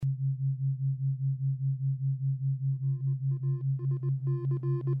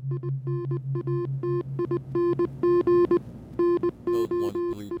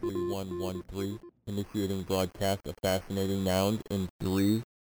133 initiating broadcast of Fascinating Nouns in 3,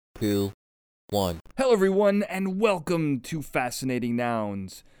 2, 1. Hello everyone, and welcome to Fascinating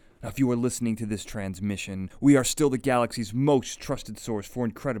Nouns. Now, if you are listening to this transmission, we are still the galaxy's most trusted source for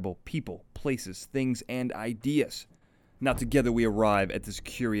incredible people, places, things, and ideas. Now together we arrive at this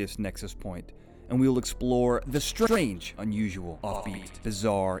curious nexus point, and we will explore the strange, unusual, offbeat,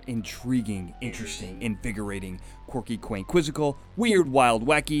 bizarre, intriguing, interesting, invigorating, quirky, quaint, quizzical, weird, wild,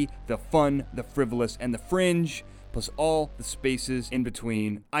 wacky, the fun, the frivolous, and the fringe, plus all the spaces in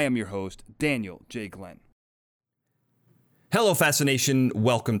between. I am your host, Daniel J. Glenn. Hello, Fascination.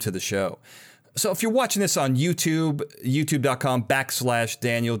 Welcome to the show. So if you're watching this on YouTube,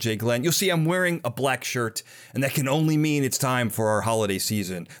 youtube.com/Daniel J. Glenn, you'll see I'm wearing a black shirt, and that can only mean it's time for our holiday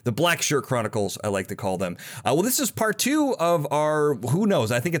season. The Black Shirt Chronicles, I like to call them. Well, this is part 2 of our, who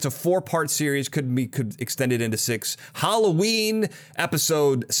knows, I think it's a 4-part series, could extend it into 6, Halloween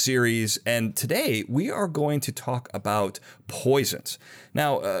episode series, and today we are going to talk about poisons.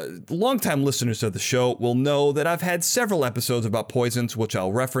 Now, longtime listeners of the show will know that I've had several episodes about poisons, which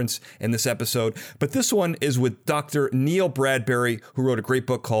I'll reference in this episode, but this one is with Dr. Neil Bradbury, who wrote a great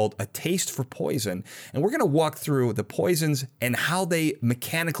book called A Taste for Poison, and we're going to walk through the poisons and how they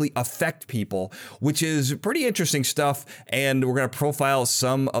mechanically affect people, which is pretty interesting stuff, and we're going to profile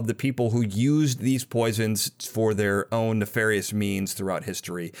some of the people who used these poisons for their own nefarious means throughout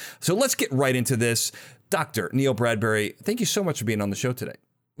history. So let's get right into this. Dr. Neil Bradbury, thank you so much for being on the show today.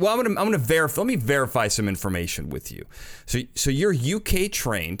 Well, I'm gonna let me verify some information with you. So you're UK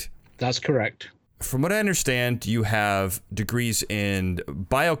trained. That's correct. From what I understand, you have degrees in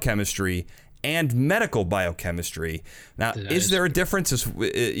biochemistry and medical biochemistry. Now, is there a difference?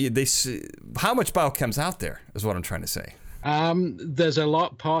 How much biochem's out there is what I'm trying to say. There's a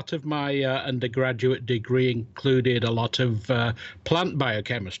lot. Part of my undergraduate degree included a lot of plant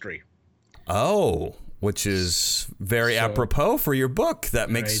biochemistry. Oh, which is very apropos for your book. That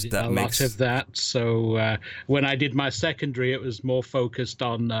makes a lot of that. So when I did my secondary, it was more focused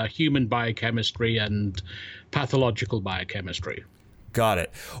on human biochemistry and pathological biochemistry. Got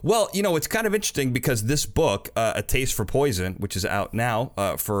it. Well, you know, it's kind of interesting because this book, A Taste for Poison, which is out now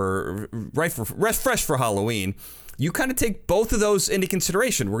fresh for Halloween, you kind of take both of those into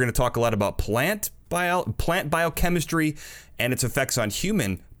consideration. We're going to talk a lot about plant biochemistry and its effects on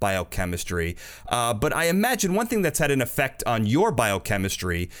human biochemistry. But I imagine one thing that's had an effect on your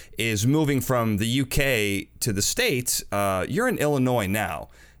biochemistry is moving from the UK to the States. You're in Illinois now.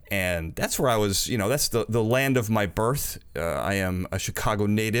 And that's where I was, that's the land of my birth. I am a Chicago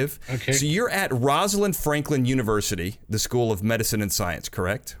native. Okay. So you're at Rosalind Franklin University, the School of Medicine and Science,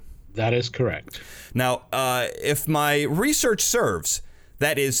 correct? That is correct. Now, if my research serves,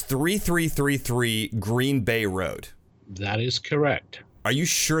 that is 3333 Green Bay Road. That is correct. Are you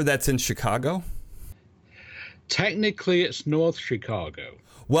sure that's in Chicago? Technically, it's North Chicago.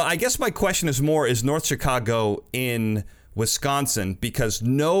 Well, I guess my question is North Chicago in Wisconsin? Because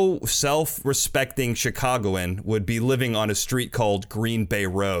no self-respecting Chicagoan would be living on a street called Green Bay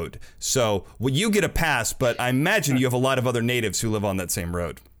Road. So, well, you get a pass, but I imagine you have a lot of other natives who live on that same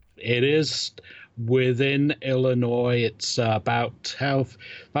road. It is within Illinois. It's about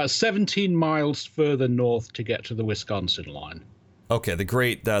 17 miles further north to get to the Wisconsin line. Okay, the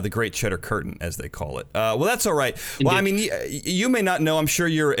great Cheddar Curtain, as they call it. Well, that's all right. Indeed. Well, I mean, you may not know. I'm sure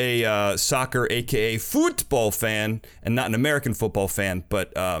you're a soccer, aka football fan, and not an American football fan.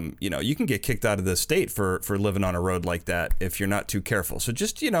 But you can get kicked out of the state for living on a road like that if you're not too careful. So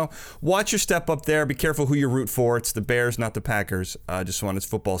just watch your step up there. Be careful who you root for. It's the Bears, not the Packers. Just when it's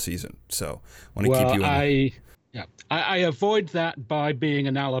football season, so want to keep you. I avoid that by being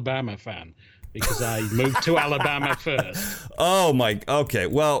an Alabama fan. Because I moved to Alabama first. Oh, my. Okay.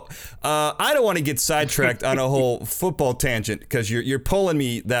 Well, I don't want to get sidetracked on a whole football tangent because you're pulling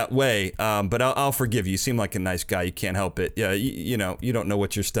me that way. But I'll forgive you. You seem like a nice guy. You can't help it. Yeah. You don't know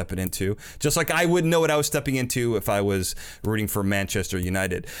what you're stepping into. Just like I wouldn't know what I was stepping into if I was rooting for Manchester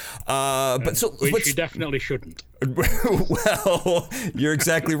United. Which you definitely shouldn't. Well, you're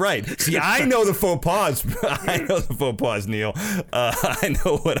exactly right. See, I know the faux pas. Neil.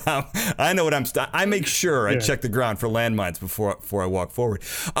 I know what I make sure I check the ground for landmines before I walk forward.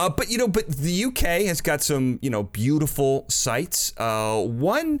 But the UK has got some beautiful sites.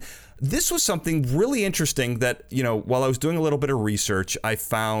 This was something really interesting that, while I was doing a little bit of research, I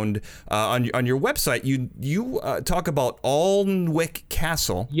found on your website, you talk about Alnwick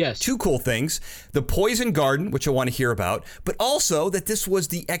Castle. Yes. 2 cool things. The Poison Garden, which I want to hear about, but also that this was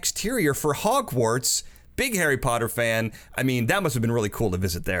the exterior for Hogwarts big Harry Potter fan, I mean, that must have been really cool to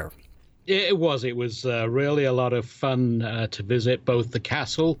visit there. It was. It was really a lot of fun to visit both the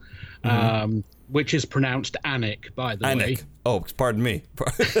castle, which is pronounced Annick, by the way. Oh, pardon me.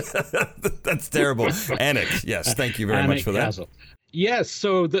 That's terrible. Annick. Yes, thank you very much for that. Castle. Yes,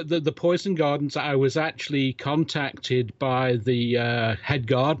 so the Poison Gardens, I was actually contacted by the head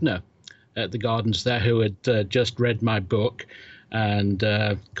gardener at the gardens there who had just read my book and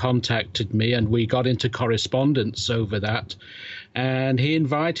contacted me, and we got into correspondence over that. And he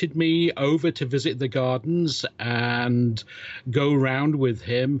invited me over to visit the gardens and go round with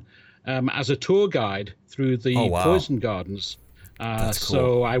him as a tour guide through the Poison Gardens. That's cool.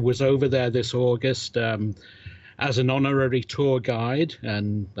 So I was over there this August as an honorary tour guide,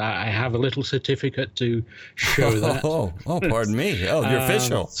 and I have a little certificate to show that. Oh, pardon me. Oh, you're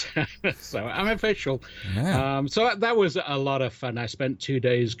official. So I'm official. Yeah. So that was a lot of fun. I spent 2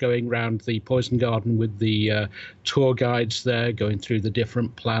 days going around the Poison Garden with the tour guides there, going through the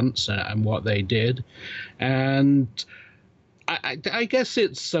different plants and what they did. And I guess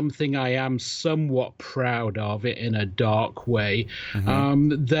it's something I am somewhat proud of it in a dark way,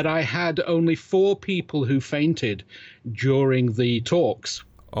 that I had only 4 people who fainted during the talks.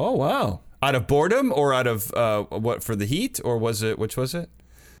 Oh, wow. Out of boredom or out of what, for the heat, or which was it?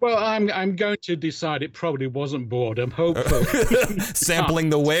 Well, I'm going to decide it probably wasn't boredom, hopefully. Sampling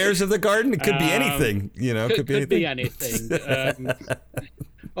the wares of the garden? It could be anything, Could be anything.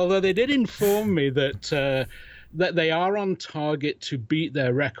 Although they did inform me that they are on target to beat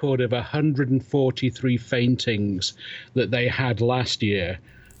their record of 143 faintings that they had last year.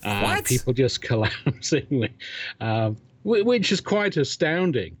 What? People just collapsing, which is quite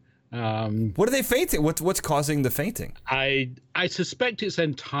astounding. What are they fainting? What's causing the fainting? I suspect it's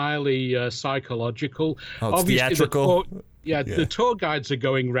entirely psychological. Oh, it's obviously theatrical. The tour guides are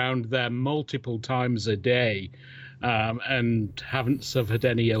going round there multiple times a day. And haven't suffered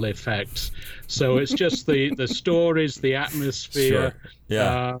any ill effects. So it's just the stories, the atmosphere. Sure.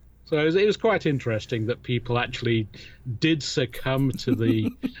 Yeah. So it was quite interesting that people actually did succumb to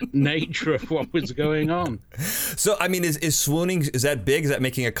the nature of what was going on. So, I mean, is swooning, is that big? Is that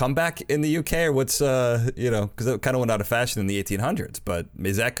making a comeback in the UK? Or what's, because it kind of went out of fashion in the 1800s, but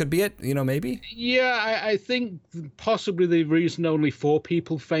could be it, maybe? Yeah, I think possibly the reason only 4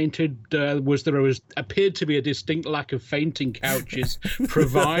 people fainted was there appeared to be a distinct lack of fainting couches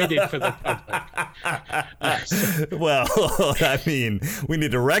provided for the public. Well, I mean, we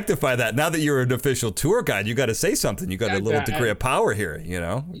need to rectify that. Now that you're an official tour guide, you got to say something. You got a little degree of power here,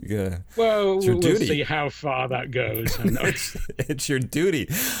 Well, it's your we'll duty. see how far that goes. It's your duty.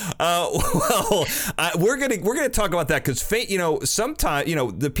 We're gonna talk about that because sometimes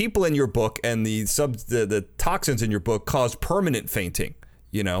the people in your book and the toxins in your book cause permanent fainting.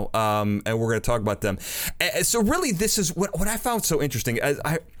 And we're going to talk about them. So really, this is what I found so interesting.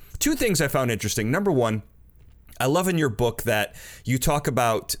 Two things I found interesting. Number one, I love in your book that you talk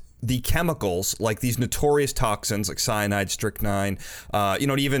about the chemicals, like these notorious toxins like cyanide, strychnine,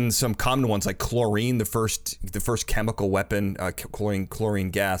 even some common ones like chlorine, the first chemical weapon,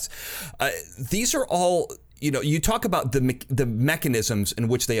 chlorine gas. These are all, you talk about the mechanisms in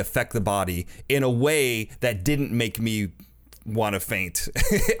which they affect the body in a way that didn't make me want to faint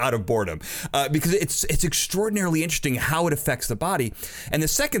out of boredom, because it's extraordinarily interesting how it affects the body. And the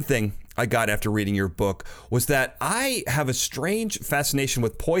second thing I got after reading your book was that I have a strange fascination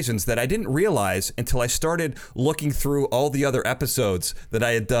with poisons that I didn't realize until I started looking through all the other episodes that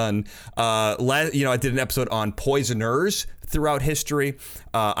I had done. I did an episode on poisoners throughout history.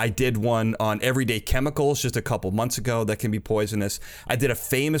 I did one on everyday chemicals just a couple months ago that can be poisonous. I did a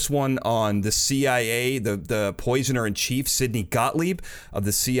famous one on the CIA, the poisoner in chief, Sidney Gottlieb of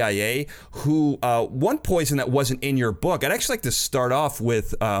the CIA, who one poison that wasn't in your book. I'd actually like to start off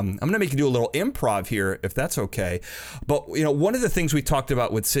with, I'm going to make you do a little improv here, if that's okay. But, one of the things we talked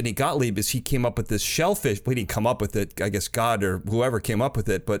about with Sidney Gottlieb is he came up with this shellfish. We didn't come up with it. I guess God or whoever came up with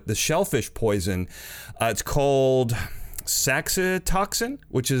it. But the shellfish poison, it's called saxitoxin,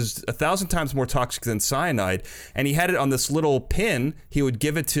 which is 1,000 times more toxic than cyanide. And he had it on this little pin. He would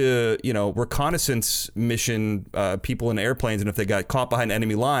give it to, reconnaissance mission people in airplanes. And if they got caught behind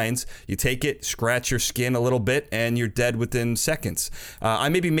enemy lines, you take it, scratch your skin a little bit, and you're dead within seconds. I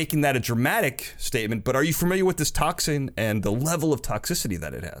may be making that a dramatic statement, but are you familiar with this toxin and the level of toxicity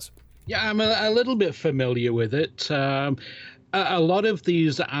that it has? Yeah, I'm a little bit familiar with it. A lot of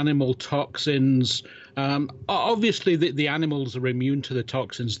these animal toxins, obviously the animals are immune to the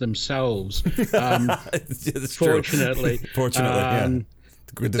toxins themselves. Fortunately. Fortunately, yeah.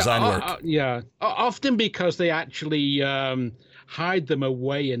 Good design work. Often because they actually hide them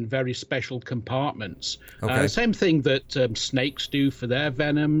away in very special compartments. Okay. Same thing that snakes do for their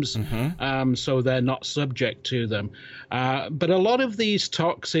venoms, so they're not subject to them. But a lot of these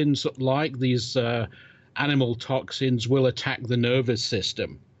toxins, like these animal toxins, will attack the nervous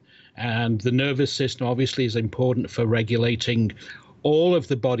system. And the nervous system obviously is important for regulating all of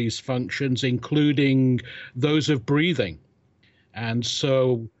the body's functions, including those of breathing. And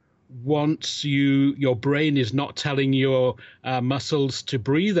so once your brain is not telling your muscles to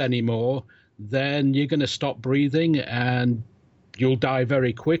breathe anymore, then you're going to stop breathing and you'll die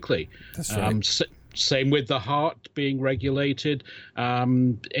very quickly. That's right. Same with the heart being regulated.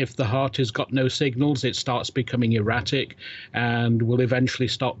 If the heart has got no signals, it starts becoming erratic and will eventually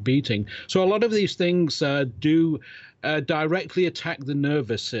stop beating. So a lot of these things do directly attack the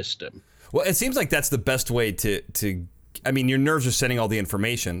nervous system. Well, it seems like that's the best way to I mean, your nerves are sending all the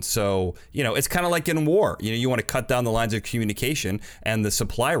information. So, it's kind of like in war. You want to cut down the lines of communication and the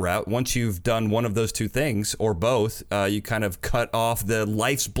supply route. Once you've done one of those two things or both, you kind of cut off the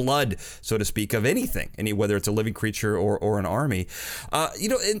life's blood, so to speak, of anything, whether it's a living creature or an army.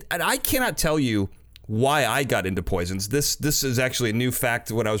 And I cannot tell you why I got into poisons. This is actually a new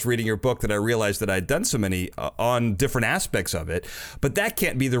fact when I was reading your book that I realized that I'd done so many on different aspects of it. But that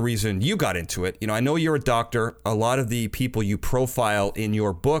can't be the reason you got into it. I know you're a doctor. A lot of the people you profile in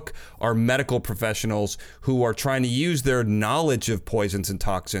your book are medical professionals who are trying to use their knowledge of poisons and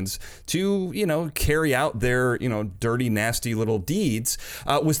toxins to, carry out their, dirty, nasty little deeds.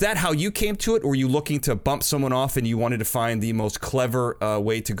 Was that how you came to it? Or were you looking to bump someone off and you wanted to find the most clever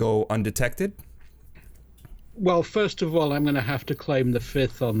way to go undetected? Well, first of all, I'm going to have to claim the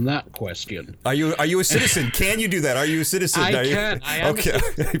fifth on that question. Are you a citizen? Can you do that? Are you a citizen? I can. I am okay.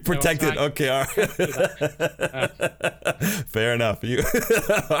 Protected. No, okay. All right. Fair enough. You.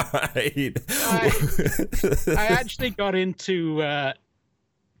 All right. I actually got into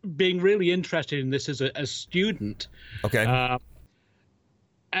being really interested in this as a student. Okay.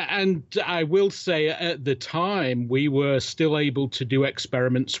 And I will say at the time, we were still able to do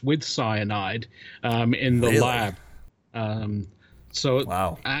experiments with cyanide in the lab. So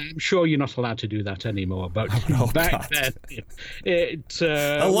wow. I'm sure you're not allowed to do that anymore. But back then,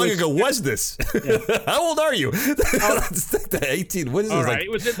 how long ago was this? Yeah. How old are you? 18. What is all this? right,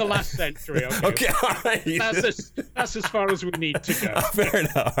 it was in the last century. Okay, all right. That's as far as we need to go. Fair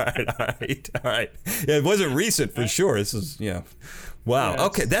enough. All right. Yeah, it wasn't recent for sure. This is Wow. Yes.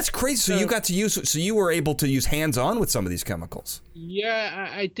 Okay, that's crazy. So you got to use. So you were able to use hands-on with some of these chemicals. Yeah,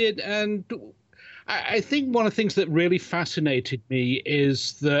 I did, and I think one of the things that really fascinated me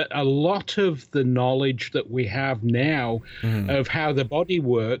is that a lot of the knowledge that we have now of how the body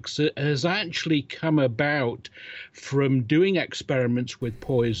works has actually come about from doing experiments with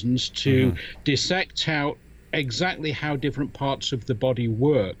poisons to dissect out exactly how different parts of the body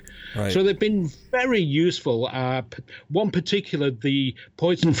work. Right. So they've been very useful. One particular, the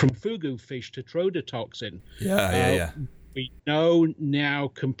poison from fugu fish, tetrodotoxin. Yeah. We know now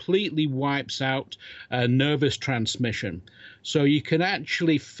completely wipes out nervous transmission. So you can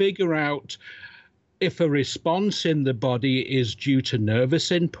actually figure out if a response in the body is due to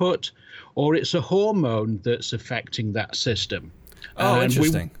nervous input or it's a hormone that's affecting that system. Oh,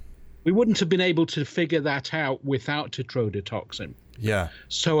 interesting. We wouldn't have been able to figure that out without tetrodotoxin. Yeah.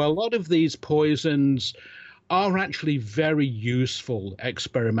 So a lot of these poisons are actually very useful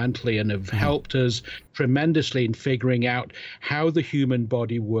experimentally and have helped us tremendously in figuring out how the human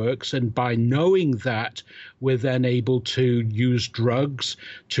body works. And by knowing that, we're then able to use drugs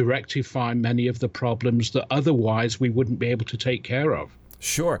to rectify many of the problems that otherwise we wouldn't be able to take care of.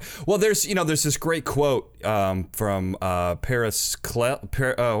 Sure. Well, there's this great quote from I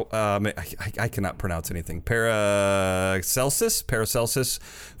cannot pronounce anything. Paracelsus,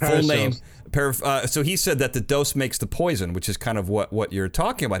 full name. So he said that the dose makes the poison, which is kind of what you're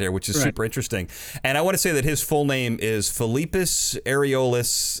talking about here, which is super interesting. And I want to say that his full name is Philippus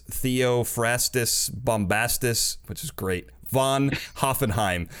Areolus Theophrastus Bombastus, which is great. Von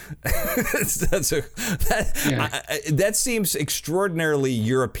Hoffenheim. That seems extraordinarily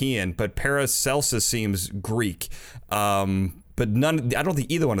European, but Paracelsus seems Greek. But I don't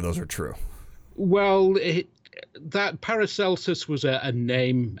think either one of those are true. Well, that Paracelsus was a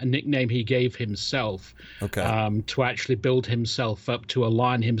nickname he gave himself to actually build himself up, to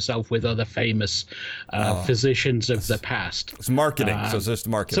align himself with other famous physicians of the past. It's marketing, so it's just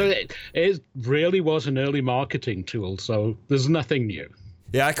marketing. So it really was an early marketing tool, so there's nothing new.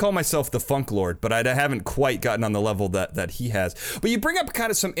 Yeah, I call myself the Funk Lord, but I haven't quite gotten on the level that he has. But you bring up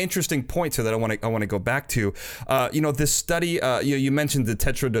kind of some interesting points here that I want to go back to. This study, you mentioned the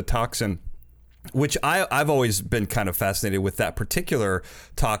tetrodotoxin. which I've always been kind of fascinated with that particular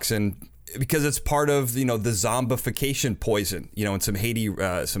toxin, because it's part of, the zombification poison, and some Haiti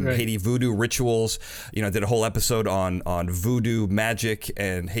Haiti voodoo rituals. I did a whole episode on voodoo magic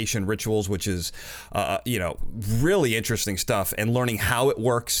and Haitian rituals, which is, really interesting stuff, and learning how it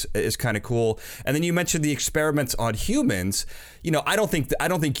works is kind of cool. And then you mentioned the experiments on humans. I don't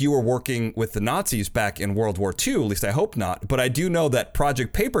think you were working with the Nazis back in World War II, at least I hope not. But I do know that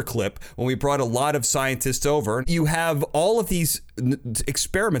Project Paperclip, when we brought a lot of scientists over, you have all of these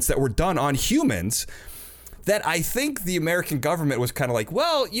experiments that were done on humans that I think the American government was kind of like,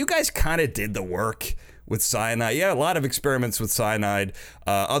 well, you guys kind of did the work with cyanide. Yeah, a lot of experiments with cyanide,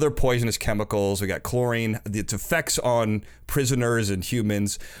 other poisonous chemicals. We got chlorine, its effects on prisoners and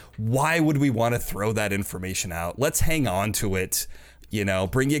humans. Why would we want to throw that information out? Let's hang on to it,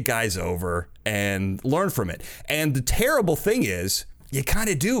 bring you guys over and learn from it. And the terrible thing is, you kind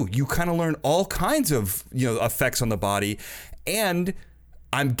of do. You kind of learn all kinds of, effects on the body. And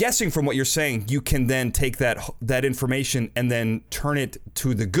I'm guessing from what you're saying, you can then take that information and then turn it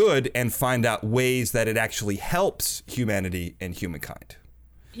to the good and find out ways that it actually helps humanity and humankind.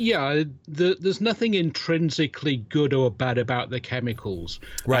 Yeah, there's nothing intrinsically good or bad about the chemicals.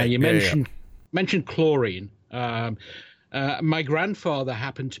 Right. You mentioned chlorine. My grandfather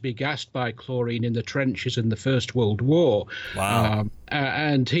happened to be gassed by chlorine in the trenches in the First World War. Wow.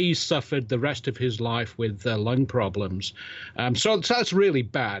 And he suffered the rest of his life with lung problems. So that's really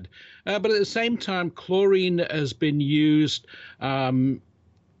bad. But at the same time, chlorine has been used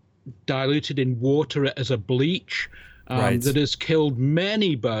diluted in water as a bleach. That has killed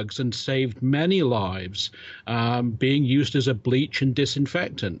many bugs and saved many lives, being used as a bleach and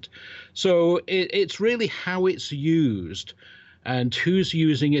disinfectant. So it's really how it's used and who's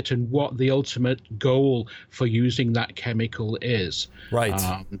using it and what the ultimate goal for using that chemical is. Right.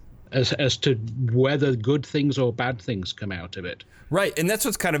 As to whether good things or bad things come out of it. Right. And that's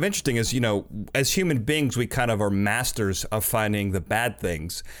what's kind of interesting is, as human beings, we kind of are masters of finding the bad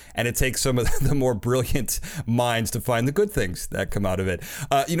things. And it takes some of the more brilliant minds to find the good things that come out of it.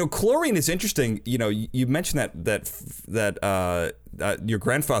 Chlorine is interesting. You mentioned that your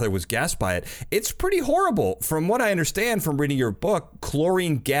grandfather was gassed by it. It's pretty horrible. From what I understand from reading your book,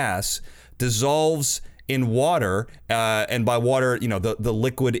 chlorine gas dissolves in water, and by water, the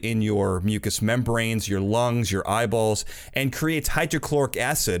liquid in your mucous membranes, your lungs, your eyeballs, and creates hydrochloric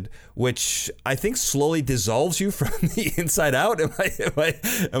acid, which I think slowly dissolves you from the inside out. Am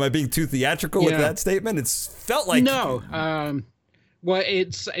I being too theatrical with that statement? It's felt like no. Well,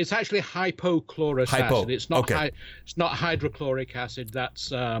 it's actually hypochlorous acid. It's not it's not hydrochloric acid.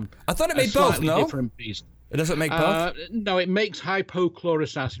 That's I thought it made both. No, different beast. It doesn't make both? No, it makes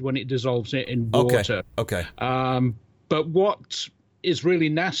hypochlorous acid when it dissolves it in water. Okay. But what is really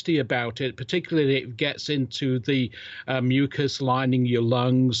nasty about it, particularly if it gets into the mucus lining your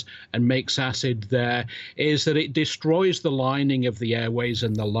lungs and makes acid there, is that it destroys the lining of the airways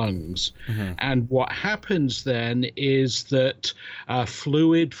and the lungs. Mm-hmm. And what happens then is that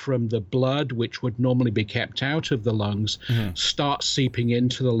fluid from the blood, which would normally be kept out of the lungs, starts seeping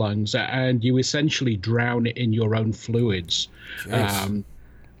into the lungs, and you essentially drown it in your own fluids.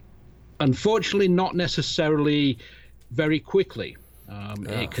 Unfortunately, not necessarily very quickly.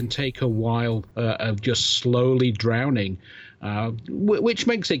 It can take a while of just slowly drowning, which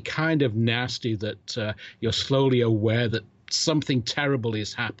makes it kind of nasty that you're slowly aware that something terrible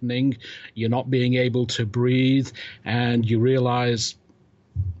is happening. You're not being able to breathe, and you realize,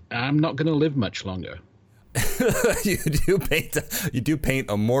 I'm not going to live much longer. You do paint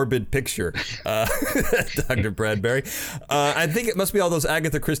a morbid picture, Dr. Bradbury. I think it must be all those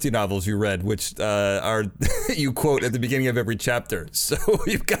Agatha Christie novels you read, which are you quote at the beginning of every chapter. So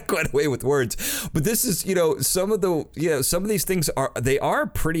you've got quite a way with words. But this is, some of these things are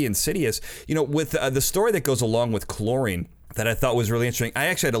pretty insidious. With the story that goes along with chlorine that I thought was really interesting. I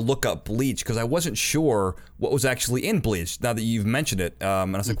actually had to look up bleach because I wasn't sure what was actually in bleach now that you've mentioned it.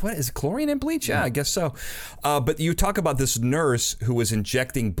 And I was like, what, is chlorine in bleach? Yeah, I guess so. But you talk about this nurse who was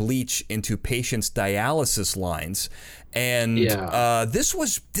injecting bleach into patients' dialysis lines. And this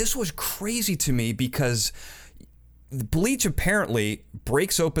was crazy to me because bleach apparently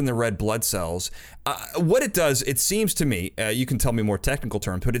breaks open the red blood cells. What it does, it seems to me, you can tell me more technical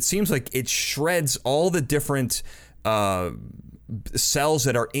terms, but it seems like it shreds all the different cells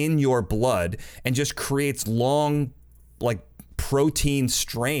that are in your blood and just creates long, like, protein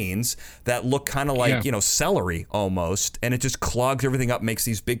strains that look kind of like, celery almost. And it just clogs everything up, makes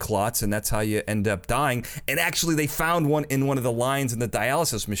these big clots, and that's how you end up dying. And actually, they found one in one of the lines in the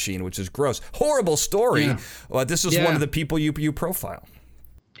dialysis machine, which is gross. Horrible story. This is one of the people you profile.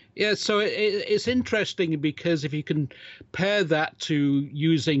 Yeah, so it's interesting because if you can pair that to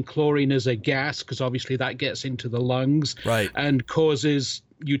using chlorine as a gas, because obviously that gets into the lungs Right. and causes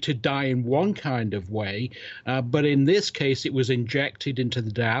you to die in one kind of way. But in this case, it was injected into the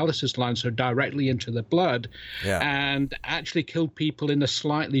dialysis line, so directly into the blood, and actually killed people in a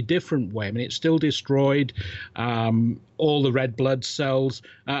slightly different way. I mean, it still destroyed all the red blood cells.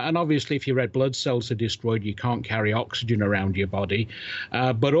 And obviously, if your red blood cells are destroyed, you can't carry oxygen around your body.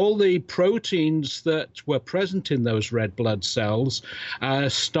 But all the proteins that were present in those red blood cells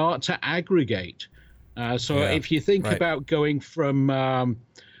start to aggregate. If you think about going from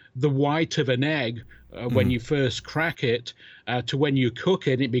the white of an egg when you first crack it to when you cook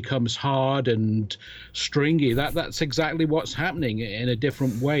it, it becomes hard and stringy. That's exactly what's happening in a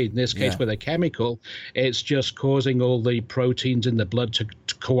different way. In this case, with a chemical, it's just causing all the proteins in the blood to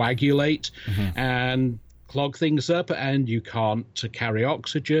coagulate and clog things up, and you can't carry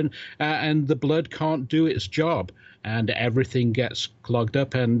oxygen, and the blood can't do its job, and everything gets clogged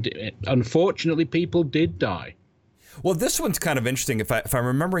up, and unfortunately, people did die. Well, this one's kind of interesting. If I'm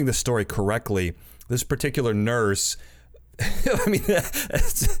remembering the story correctly, this particular nurse, I mean,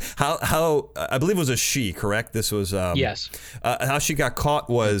 how I believe it was a she, correct? This was yes. How she got caught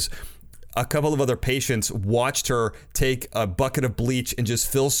was a couple of other patients watched her take a bucket of bleach and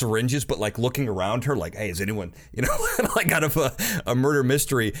just fill syringes, but like looking around her like, hey, is anyone, like out of a murder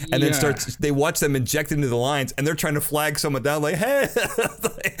mystery, and then they watch them inject into the lines, and they're trying to flag someone down like, hey,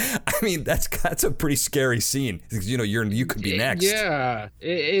 I mean, that's a pretty scary scene. You could be next. Yeah,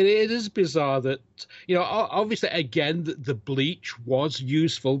 it is bizarre that, obviously, again, the bleach was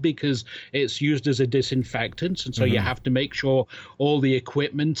useful because it's used as a disinfectant, and so you have to make sure all the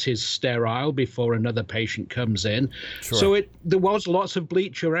equipment is sterile before another patient comes in. Sure. So there was lots of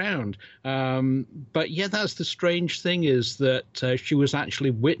bleach around. But yeah, that's the strange thing, is that she was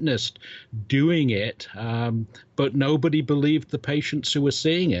actually witnessed doing it, but nobody believed the patients who were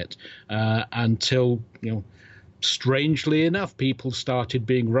seeing it until, strangely enough, people started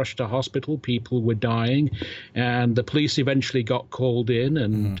being rushed to hospital, people were dying, and the police eventually got called in,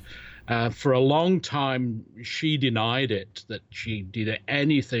 and for a long time, she denied it, that she did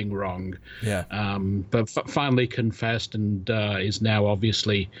anything wrong. Yeah. But finally confessed, and is now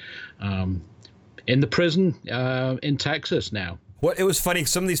obviously in the prison in Texas now. Well, it was funny.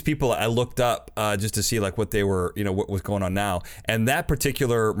 Some of these people I looked up just to see like what they were, what was going on now. And that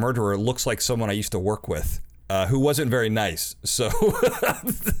particular murderer looks like someone I used to work with. Who wasn't very nice, so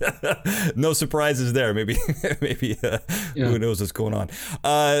no surprises there. Maybe who knows what's going on.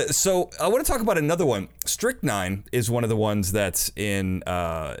 So I want to talk about another one. Strychnine is one of the ones that's in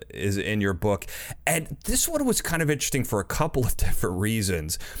your book, and this one was kind of interesting for a couple of different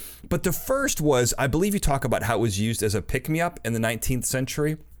reasons. But the first was, I believe you talk about how it was used as a pick-me-up in the 19th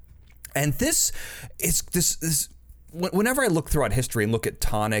century, and this is this. Whenever I look throughout history and look at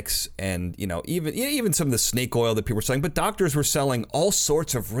tonics and, even some of the snake oil that people were selling, but doctors were selling all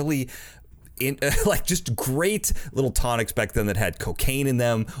sorts of really just great little tonics back then that had cocaine in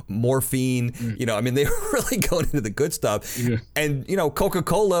them, morphine, they were really going into the good stuff. Yeah. And,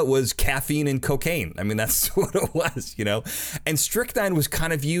 Coca-Cola was caffeine and cocaine. I mean, that's what it was, and strychnine was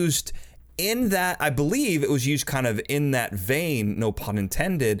kind of used in that, I believe it was used kind of in that vein, no pun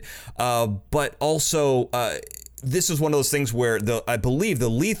intended, but also, this is one of those things where I believe the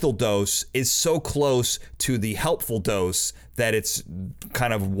lethal dose is so close to the helpful dose that it's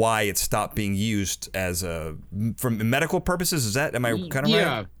kind of why it stopped being used as from medical purposes. Am I kind of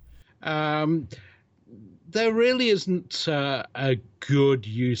right? Yeah. There really isn't a good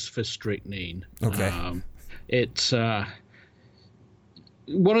use for strychnine. Okay. It's one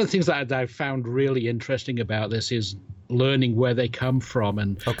of the things that I found really interesting about this is learning where they come from,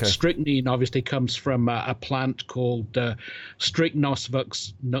 and strychnine obviously comes from a plant called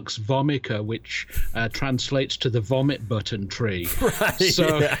Strychnos nux vomica, which translates to the vomit button tree. Right.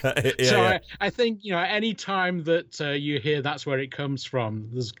 So, I think any time that you hear that's where it comes from,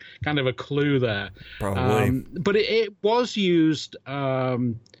 there's kind of a clue there. Probably. But it was used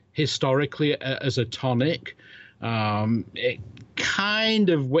historically as a tonic. It kind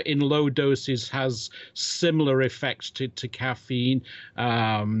of, in low doses, has similar effects to caffeine.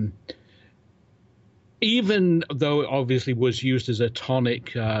 Even though it obviously was used as a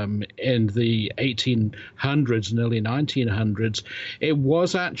tonic in the 1800s and early 1900s, it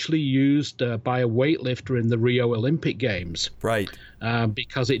was actually used by a weightlifter in the Rio Olympic Games. Right.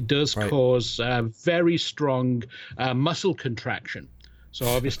 Because it does cause very strong muscle contraction. So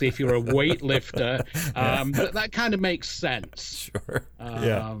obviously, if you're a weightlifter, that kind of makes sense. Sure.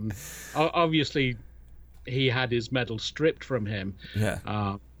 Obviously, he had his medal stripped from him.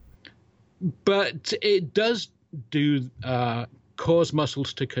 Yeah. but it does do cause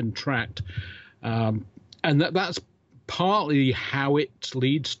muscles to contract, and that's partly how it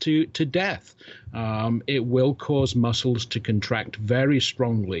leads to death. It will cause muscles to contract very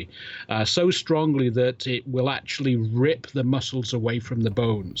strongly, so strongly that it will actually rip the muscles away from the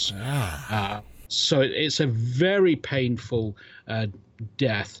bones. So it's a very painful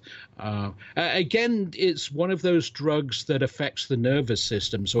death. Again, it's one of those drugs that affects the nervous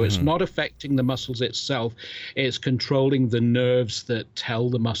system. So it's not affecting the muscles itself. It's controlling the nerves that tell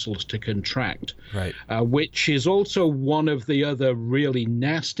the muscles to contract, right? Which is also one of the other really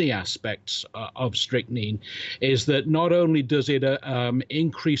nasty aspects of strychnine, is that not only does it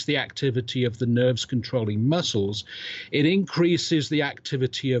increase the activity of the nerves controlling muscles, it increases the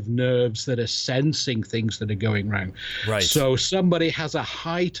activity of nerves that are sensing things that are going wrong. Right. So somebody has a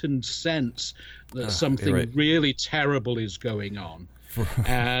heightened sense that something really terrible is going on.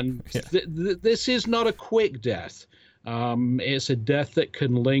 And this is not a quick death. It's a death that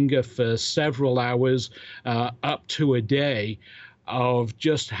can linger for several hours, up to a day, of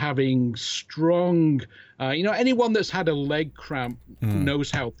just having strong, anyone that's had a leg cramp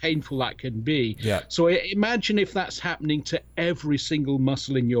knows how painful that can be. Yeah. So imagine if that's happening to every single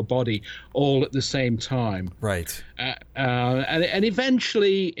muscle in your body all at the same time. Right. And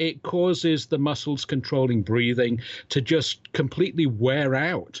eventually it causes the muscles controlling breathing to just completely wear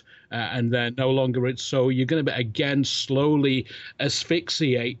out. And then no longer it's so you're going to again slowly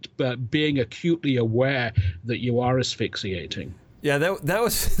asphyxiate, but being acutely aware that you are asphyxiating. Yeah, that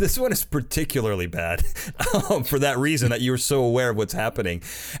was this one is particularly bad for that reason, that you were so aware of what's happening.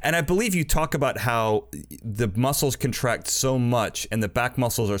 And I believe you talk about how the muscles contract so much and the back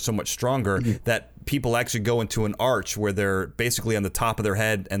muscles are so much stronger that people actually go into an arch where they're basically on the top of their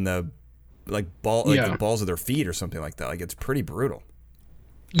head and the the balls of their feet or something like that. Like, it's pretty brutal.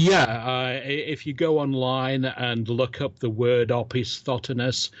 Yeah, if you go online and look up the word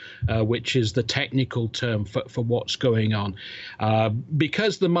opisthotonus, which is the technical term for what's going on,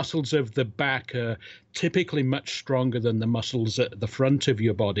 because the muscles of the back are typically much stronger than the muscles at the front of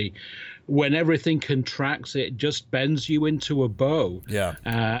your body, when everything contracts, it just bends you into a bow.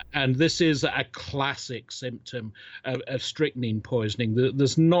 Yeah. And this is a classic symptom of strychnine poisoning.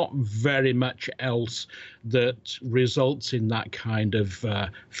 There's not very much else that results in that kind of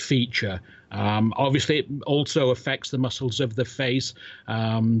feature. Obviously, it also affects the muscles of the face.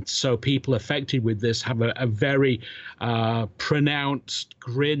 So people affected with this have a very pronounced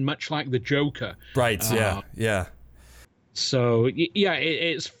grin, much like the Joker. Right, yeah. So, yeah,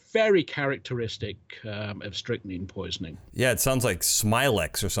 it's very characteristic of strychnine poisoning. Yeah, it sounds like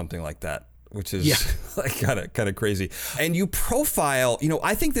Smilex or something like that, which is like kind of crazy. And you profile,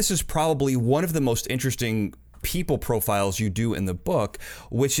 I think this is probably one of the most interesting people profiles you do in the book,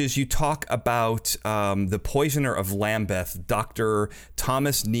 which is you talk about the poisoner of Lambeth, Dr.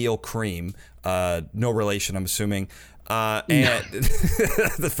 Thomas Neil Cream, no relation, I'm assuming. And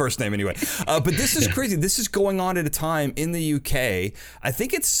the first name anyway. But this is crazy. This is going on at a time in the UK. I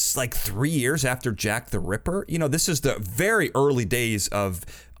think it's like 3 years after Jack the Ripper. This is the very early days of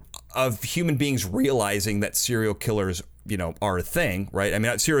human beings realizing that serial killers, are a thing, right? I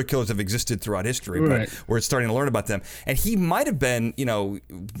mean, serial killers have existed throughout history, but we're starting to learn about them. And he might have been,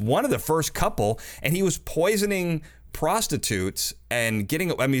 one of the first couple, and he was poisoning prostitutes and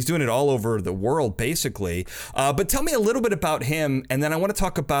he's doing it all over the world, basically. But tell me a little bit about him, and then I want to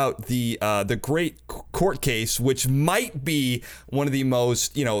talk about the great court case, which might be one of the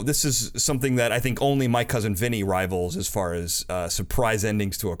most, this is something that I think only My Cousin Vinny rivals as far as surprise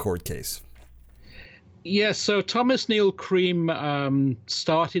endings to a court case. Yeah, so Thomas Neil Cream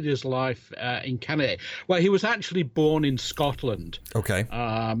started his life in Canada. Well, he was actually born in Scotland. Okay.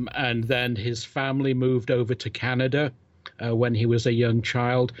 And then his family moved over to Canada when he was a young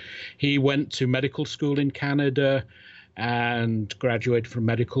child. He went to medical school in Canada and graduated from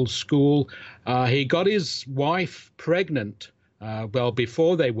medical school. He got his wife pregnant,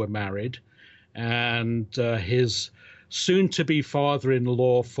 before they were married, and his soon-to-be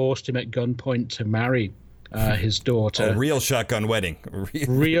father-in-law forced him at gunpoint to marry his daughter. A real shotgun wedding.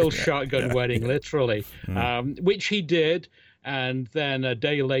 Real shotgun wedding, literally, which he did, and then a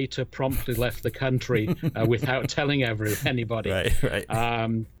day later promptly left the country without telling anybody.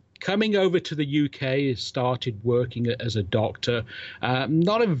 Right. Coming over to the UK, started working as a doctor,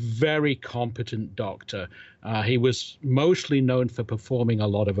 not a very competent doctor. He was mostly known for performing a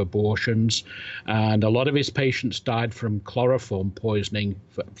lot of abortions, and a lot of his patients died from chloroform poisoning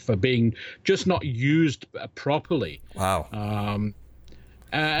for being just not used properly. Wow.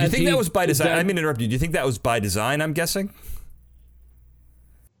 Do you think that was by design? I mean, interrupt you. Do you think that was by design, I'm guessing?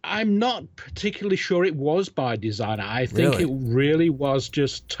 I'm not particularly sure it was by design. I think Really? it really was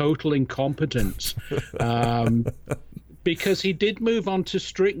just total incompetence. Um, because he did move on to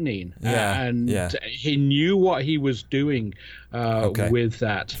strychnine, and he knew what he was doing with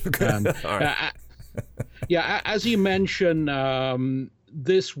that. All right. As you mentioned,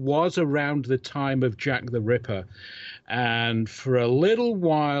 this was around the time of Jack the Ripper. And for a little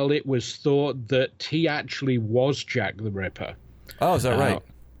while, it was thought that he actually was Jack the Ripper. Oh, is that right?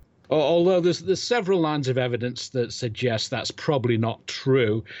 Although there's several lines of evidence that suggest that's probably not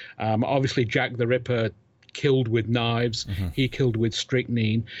true. Obviously, Jack the Ripper killed with knives. He killed with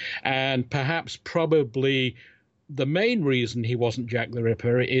strychnine. And perhaps probably the main reason he wasn't Jack the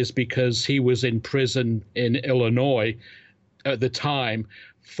Ripper is because he was in prison in Illinois at the time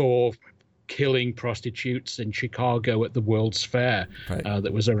for killing prostitutes in Chicago at the World's Fair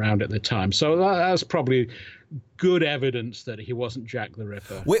that was around at the time. So that's probably good evidence that he wasn't Jack the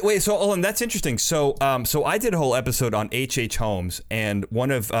Ripper. Wait. So, Olin, that's interesting. So, I did a whole episode on H.H. Holmes, and one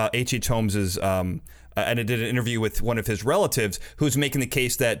of H.H. Holmes's, and I did an interview with one of his relatives who's making the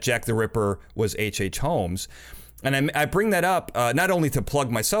case that Jack the Ripper was H.H. Holmes. And I bring that up not only to plug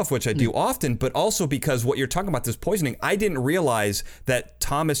myself, which I do often, but also because what you're talking about, this poisoning, I didn't realize that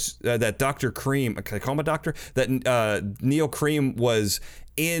that Dr. Cream, can I call him a doctor? That Neil Cream was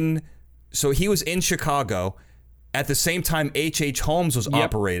in, so he was in Chicago at the same time H.H. Holmes was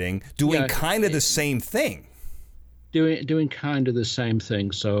operating, doing kind of the same thing. Doing kind of the same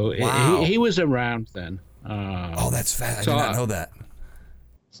thing. So he was around then. That's fast. I did not know that.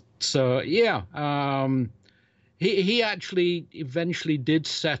 So, yeah. He actually eventually did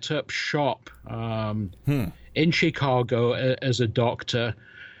set up shop in Chicago as a doctor,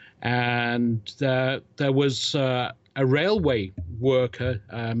 and there was a railway worker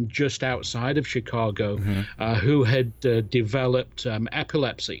just outside of Chicago who had developed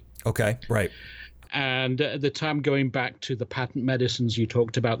epilepsy. Okay, right. And at the time, going back to the patent medicines, you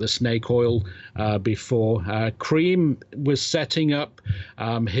talked about the snake oil before. Cream was setting up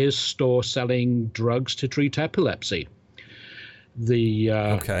his store selling drugs to treat epilepsy.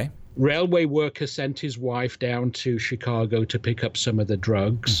 The railway worker sent his wife down to Chicago to pick up some of the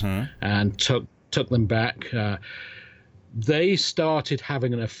drugs and took them back. They started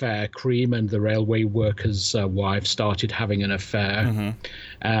having an affair. Cream and the railway worker's wife started having an affair.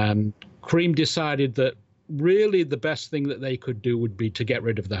 And Cream decided that really the best thing that they could do would be to get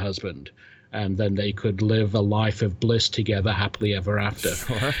rid of the husband, and then they could live a life of bliss together happily ever after.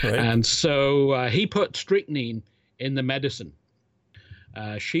 Sure, right. And so he put strychnine in the medicine.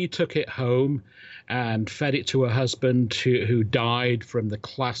 She took it home and fed it to her husband, who died from the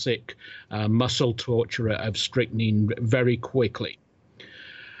classic muscle torture of strychnine very quickly.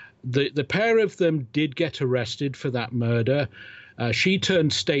 The pair of them did get arrested for that murder. She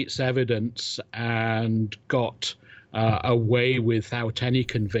turned state's evidence and got away without any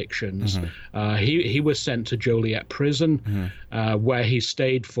convictions. He was sent to Joliet prison, where he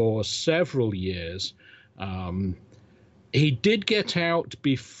stayed for several years. He did get out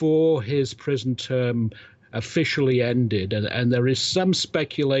before his prison term officially ended, and there is some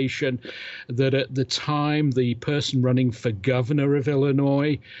speculation that at the time the person running for governor of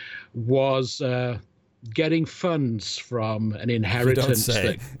Illinois was getting funds from an inheritance.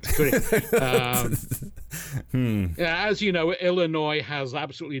 As you know, Illinois has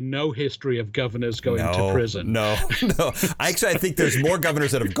absolutely no history of governors going to prison. No. I think there's more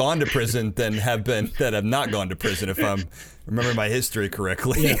governors that have gone to prison than that have not gone to prison, if I'm remembering my history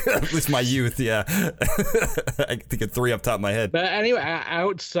correctly. At least my youth, I think of 3 off the top of my head. But anyway,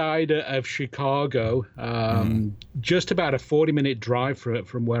 outside of Chicago, just about a 40-minute drive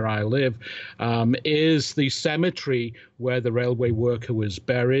from where I live, is the cemetery where the railway worker was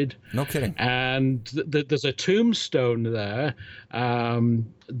buried. No kidding. And there's a tombstone there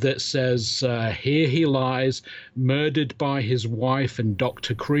that says, here he lies, murdered by his wife and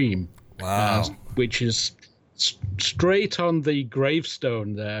Dr. Cream. Wow. Which is straight on the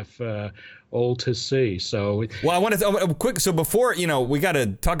gravestone there for all to see. So, well, I want to quick. So before we got to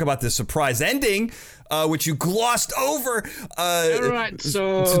talk about the surprise ending, which you glossed over. All right.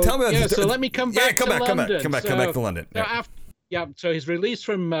 So tell me. So let me come back. Come back to London. So he's released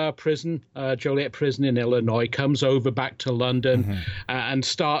from prison, Joliet prison in Illinois, comes over back to London, and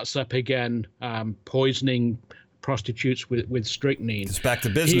starts up again, poisoning prostitutes with strychnine. It's back to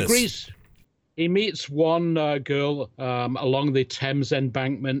business. He agrees. He meets one girl along the Thames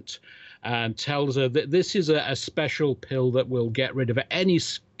embankment and tells her that this is a special pill that will get rid of any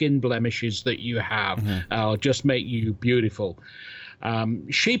skin blemishes that you have. I'll just make you beautiful.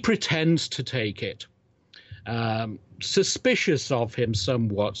 She pretends to take it. suspicious of him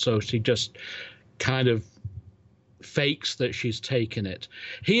somewhat, so she just kind of fakes that she's taken it.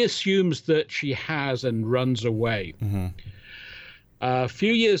 He assumes that she has and runs away. A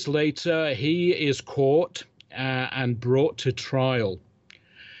few years later, he is caught and brought to trial.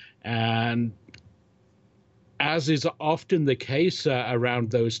 And as is often the case around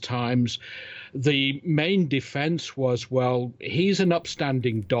those times, the main defense was, well, he's an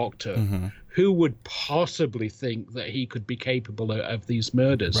upstanding doctor. Who would possibly think that he could be capable of these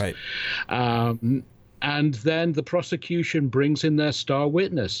murders? Right. And then the prosecution brings in their star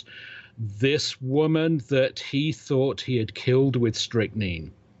witness, this woman that he thought he had killed with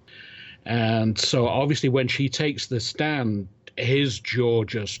strychnine. And so obviously when she takes the stand, his jaw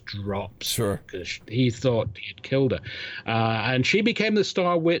just drops. Sure. Because he thought he had killed her. And she became the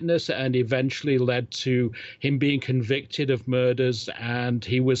star witness and eventually led to him being convicted of murders, and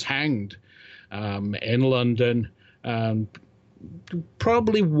he was hanged in London.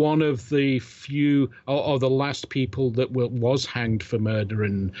 Probably one of the few or the last people that was hanged for murder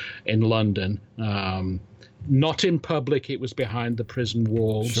in London. Not in public, it was behind the prison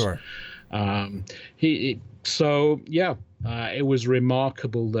walls. Sure. It was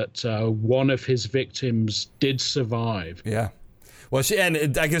remarkable that one of his victims did survive. Yeah. Well, and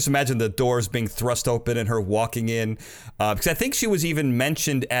I can just imagine the doors being thrust open and her walking in, because I think she was even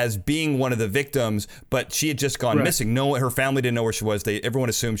mentioned as being one of the victims, but she had just gone missing. No, her family didn't know where she was. Everyone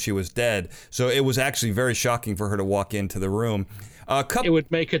assumed she was dead. So it was actually very shocking for her to walk into the room. It would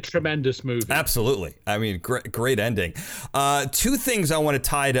make a tremendous movie. Absolutely. I mean, great ending. Two things I want to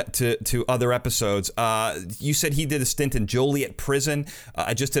tie to other episodes. You said he did a stint in Joliet prison.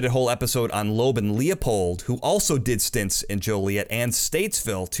 I just did a whole episode on Loeb and Leopold, who also did stints in Joliet and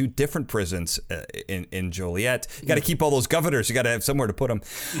Statesville, two different prisons in Joliet. You got to keep all those governors. You got to have somewhere to put them.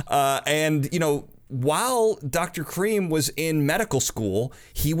 While Dr. Cream was in medical school,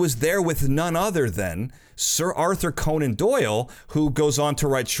 he was there with none other than Sir Arthur Conan Doyle, who goes on to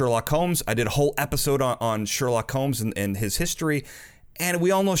write Sherlock Holmes. I did a whole episode on Sherlock Holmes and his history. And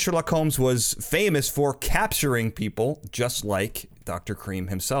we all know Sherlock Holmes was famous for capturing people just like Dr. Cream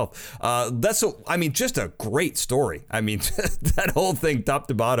himself. Just a great story. I mean, that whole thing, top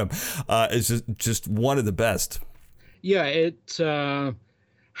to bottom, is just one of the best. Yeah, it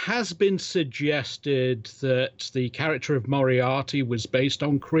has been suggested that the character of Moriarty was based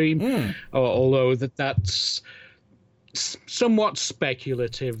on Cream, although that's somewhat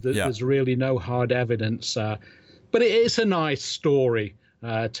speculative. There's really no hard evidence. But it is a nice story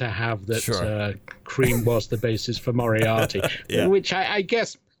to have that Cream was the basis for Moriarty, which I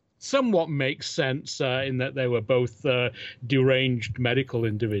guess somewhat makes sense in that they were both deranged medical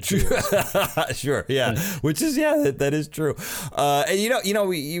individuals. Sure, yeah. Which is, that is true. And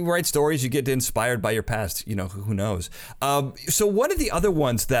you write stories, you get inspired by your past. Who knows? So one of the other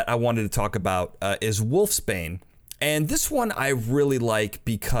ones that I wanted to talk about is Wolfsbane, and this one I really like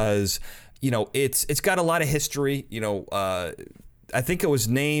because it's got a lot of history. I think it was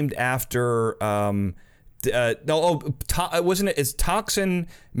named after. Wasn't it? Is toxin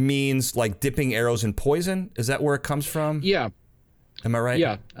means like dipping arrows in poison? Is that where it comes from? Yeah. Am I right?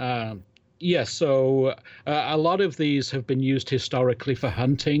 Yeah. Yes. So a lot of these have been used historically for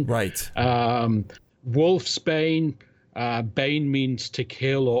hunting. Right. Wolfsbane. Bane means to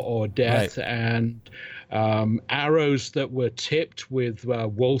kill or death, right. And arrows that were tipped with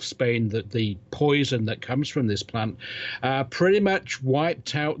wolfsbane, the poison that comes from this plant, pretty much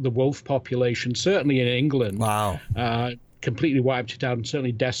wiped out the wolf population, certainly in England. Wow. Completely wiped it out and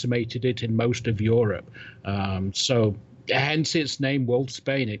certainly decimated it in most of Europe. So hence its name,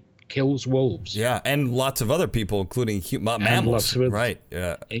 wolfsbane. It kills wolves. Yeah, and lots of other people, including mammals. Right.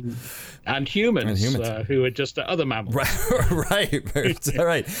 Yeah. And humans. Who are just other mammals. Right.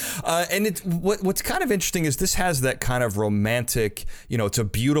 Right. And what's kind of interesting is this has that kind of romantic, it's a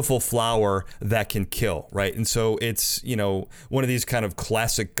beautiful flower that can kill, right? And so it's, one of these kind of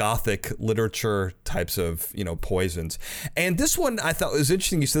classic Gothic literature types of, poisons. And this one I thought was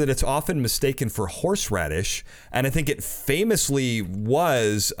interesting. You said that it's often mistaken for horseradish, and I think it famously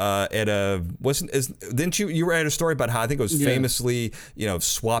was didn't you write a story about how I think it was famously,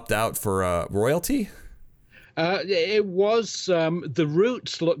 swapped out for royalty? It was, the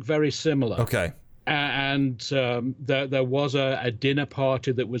roots look very similar. Okay. And there was a dinner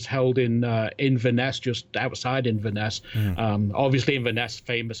party that was held in Inverness, just outside Inverness. Obviously, Inverness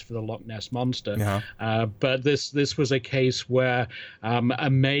famous for the Loch Ness Monster. Uh-huh. But this was a case where a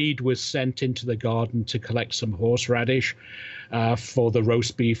maid was sent into the garden to collect some horseradish for the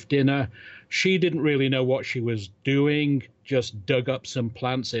roast beef dinner. She didn't really know what she was doing. just dug up some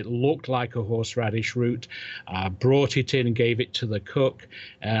plants. It looked like a horseradish root, brought it in and gave it to the cook,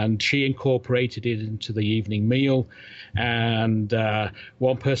 and she incorporated it into the evening meal. And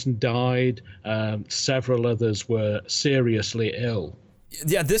one person died, several others were seriously ill.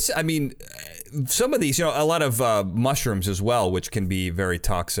 Yeah, some of these, a lot of mushrooms as well, which can be very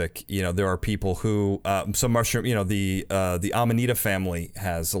toxic. There are people who, some mushroom, the Amanita family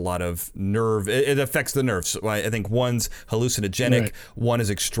has a lot of nerve. It affects the nerves. I think one's hallucinogenic, right. One is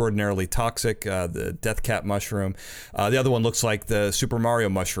extraordinarily toxic, the death cap mushroom. The other one looks like the Super Mario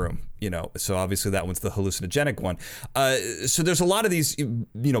mushroom. So obviously that one's the hallucinogenic one. So there's a lot of these,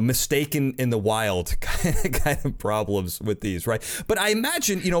 mistaken in the wild kind of problems with these, right? But I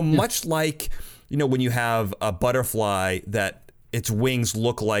imagine, much like, when you have a butterfly that its wings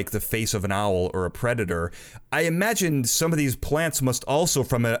look like the face of an owl or a predator, I imagine some of these plants must also,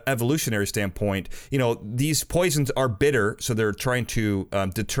 from an evolutionary standpoint, these poisons are bitter, so they're trying to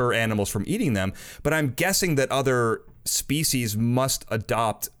deter animals from eating them. But I'm guessing that other species must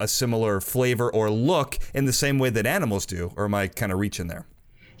adopt a similar flavor or look in the same way that animals do, or am I kind of reaching there?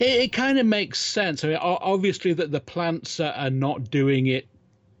 It kind of makes sense. I mean, obviously that the plants are not doing it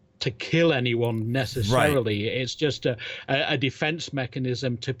to kill anyone necessarily. Right. It's just a defense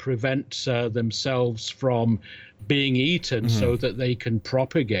mechanism to prevent themselves from being eaten, so that they can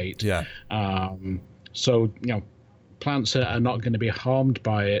propagate. Yeah. So, plants are not going to be harmed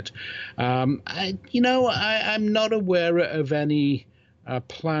by it. I'm not aware of any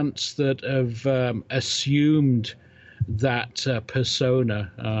plants that have assumed that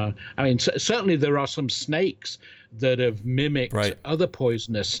persona. Certainly there are some snakes that have mimicked other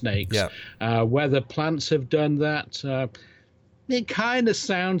poisonous snakes. Yeah. Whether plants have done that, it kind of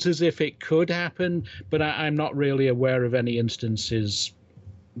sounds as if it could happen, but I'm not really aware of any instances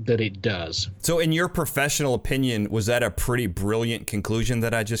that it does. So in your professional opinion, was that a pretty brilliant conclusion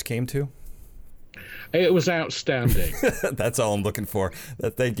that I just came to? It was outstanding. That's all I'm looking for.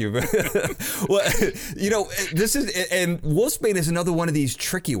 Thank you. Well, this is, and wolfsbane is another one of these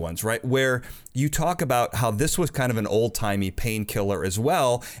tricky ones, right? Where you talk about how this was kind of an old-timey painkiller as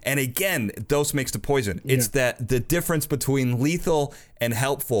well. And again, dose makes the poison. It's that the difference between lethal and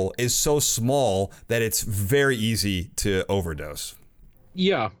helpful is so small that it's very easy to overdose.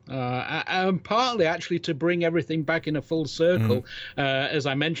 Yeah, partly actually to bring everything back in a full circle. As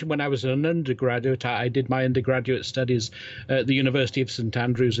I mentioned, when I was an undergraduate, I did my undergraduate studies at the University of St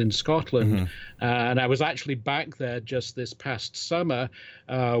Andrews in Scotland. And I was actually back there just this past summer,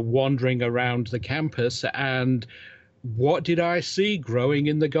 wandering around the campus. And what did I see growing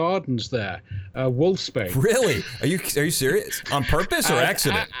in the gardens there? Wolfsbane. Really? Are you serious? On purpose or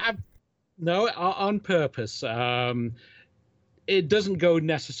accident? No, on purpose. It doesn't go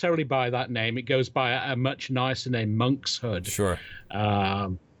necessarily by that name. It goes by a much nicer name, Monkshood. Sure.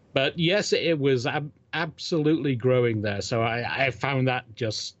 But yes, it was absolutely growing there. So I found that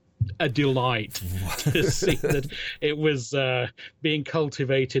just a delight to see that it was being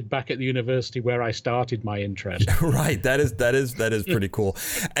cultivated back at the university where I started my interest. Right. That is pretty cool.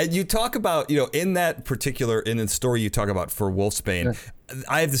 And you talk about, in that particular, in the story you talk about for wolfsbane,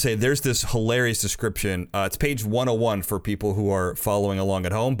 I have to say, there's this hilarious description. It's page 101 for people who are following along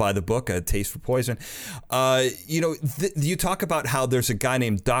at home. Buy the book, A Taste for Poison. You talk about how there's a guy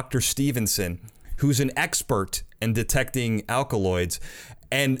named Dr. Stevenson who's an expert in detecting alkaloids.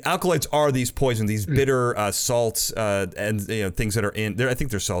 And alkaloids are these poisons, these bitter salts, and things that are in there. I think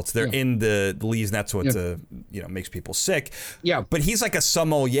they're salts. They're in the leaves, and that's what makes people sick. Yeah. But he's like a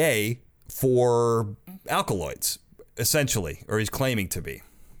sommelier for alkaloids, essentially, or he's claiming to be.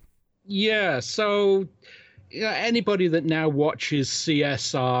 Yeah. So anybody that now watches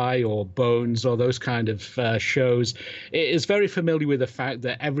CSI or Bones or those kind of shows is very familiar with the fact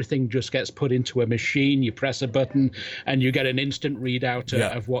that everything just gets put into a machine. You press a button and you get an instant readout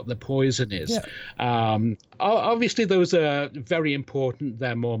of what the poison is. Yeah. Obviously, those are very important.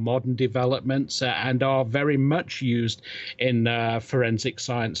 They're more modern developments and are very much used in forensic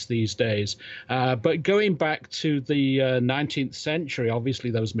science these days. But going back to the 19th century, obviously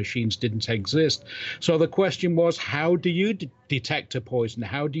those machines didn't exist. So the question was, how do you detect a poison?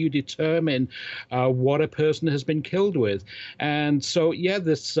 How do you determine what a person has been killed with? And so,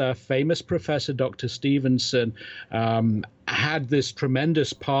 this famous professor, Dr. Stevenson, had this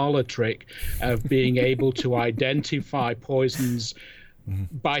tremendous parlor trick of being able to identify poisons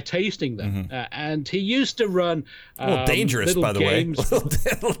by tasting them. And he used to run a little dangerous, by the games. Way.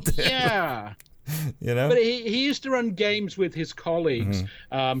 Yeah. But he used to run games with his colleagues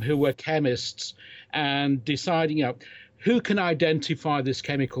who were chemists and deciding, who can identify this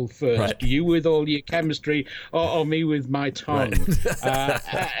chemical first? Right. You with all your chemistry, or me with my tongue? Right.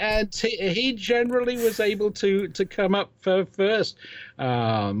 And he generally was able to come up first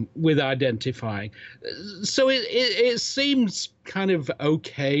with identifying. So it seems kind of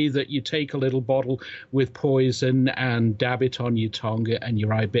okay that you take a little bottle with poison and dab it on your tongue, and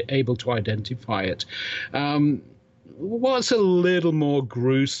you're able to identify it. What's a little more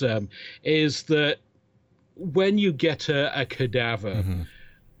gruesome is that when you get a cadaver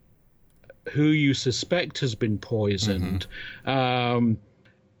who you suspect has been poisoned,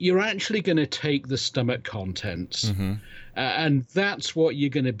 you're actually going to take the stomach contents, and that's what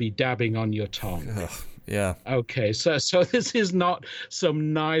you're going to be dabbing on your tongue. Ugh, yeah. Okay, so this is not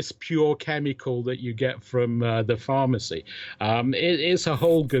some nice pure chemical that you get from the pharmacy. It's a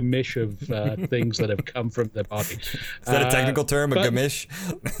whole gamish of things that have come from the body. Is that a technical term, a gamish?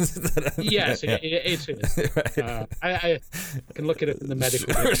 Yes, it is. Right. I can look at it in the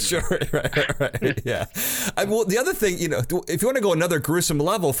medical. Sure, right. Yeah. Well, the other thing, if you want to go another gruesome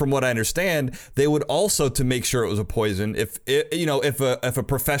level, from what I understand, they would also, to make sure it was a poison, if a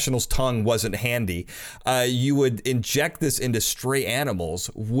professional's tongue wasn't handy, you would inject this into stray animals,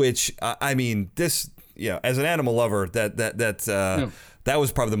 which as an animal lover, that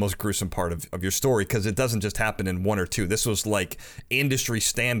was probably the most gruesome part of your story, because it doesn't just happen in one or two. This was like industry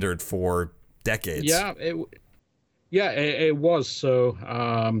standard for decades. Yeah, it was. So,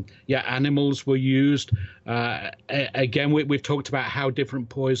 animals were used. Again, we've talked about how different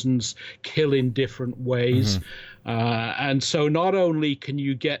poisons kill in different ways. And so not only can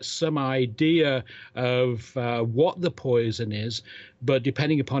you get some idea of what the poison is, but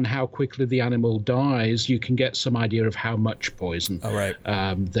depending upon how quickly the animal dies, you can get some idea of how much poison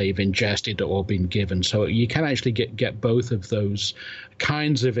they've ingested or been given. So you can actually get both of those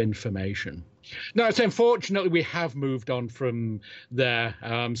kinds of information. No, it's unfortunately we have moved on from there,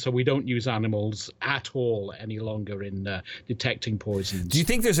 so we don't use animals at all any longer in detecting poisons. Do you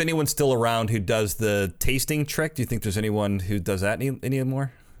think there's anyone still around who does the tasting trick? Do you think there's anyone who does that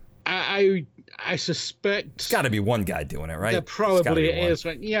anymore? I suspect there's got to be one guy doing it, right? There probably is.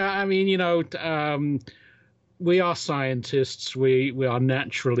 Yeah, I mean, we are scientists. We are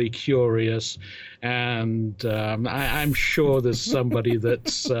naturally curious, and I'm sure there's somebody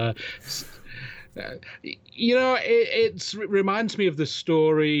that's. It reminds me of the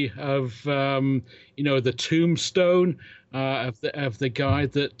story of the tombstone of the guy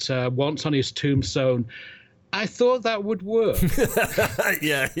that wants on his tombstone, I thought that would work.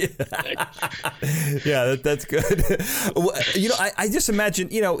 Yeah, that's good. I just imagine,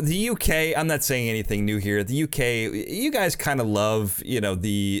 the UK, I'm not saying anything new here. The UK, you guys kind of love,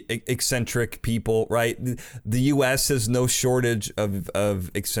 the eccentric people, right? The US has no shortage of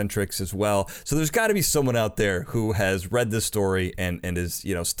eccentrics as well. So there's got to be someone out there who has read this story and is,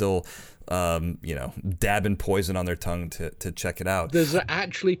 still dabbing poison on their tongue to check it out. There's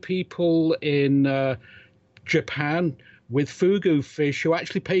actually people in Japan with fugu fish who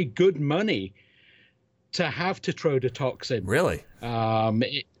actually pay good money to have tetrodotoxin. Really?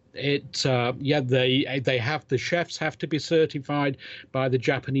 The chefs have to be certified by the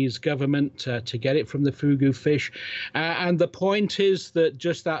Japanese government to get it from the fugu fish, and the point is that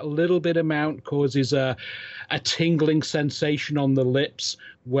just that little bit amount causes a tingling sensation on the lips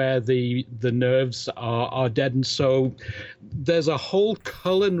where the nerves are deadened. So there's a whole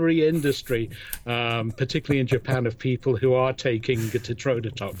culinary industry, particularly in Japan, of people who are taking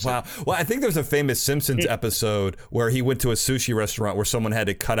tetrodotoxin. Wow. Well, I think there's a famous Simpsons episode where he went to a sushi restaurant where someone had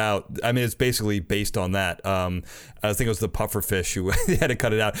to cut out. I mean, it's basically based on that. I think it was the pufferfish who had to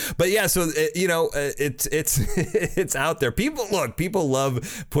cut it out. But yeah, so it's out there. People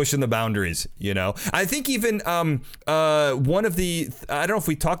love pushing the boundaries. I think even one of the, I don't know if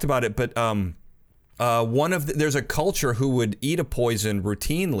we talked about it, but there's a culture who would eat a poison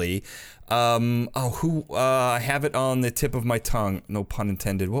routinely. I have it on the tip of my tongue. No pun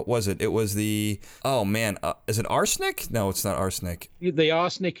intended. What was it? It was is it arsenic? No, it's not arsenic. The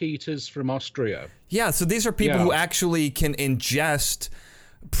arsenic eaters from Austria. Yeah, so these are people who actually can ingest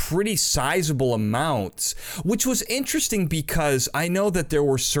pretty sizable amounts, which was interesting because I know that there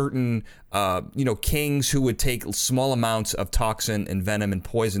were certain, kings who would take small amounts of toxin and venom and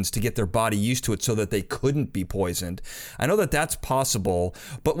poisons to get their body used to it so that they couldn't be poisoned. I know that that's possible,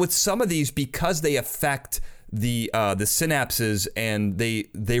 but with some of these, because they affect the synapses and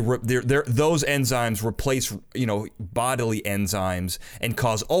those enzymes replace bodily enzymes and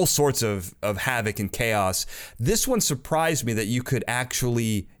cause all sorts of havoc and chaos. This one surprised me that you could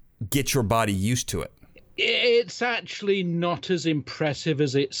actually get your body used to it. It's actually not as impressive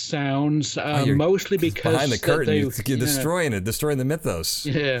as it sounds, mostly because behind the curtain, you're destroying the mythos.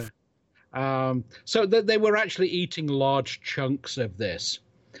 Yeah. So they were actually eating large chunks of this,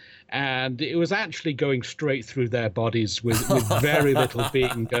 and it was actually going straight through their bodies with very little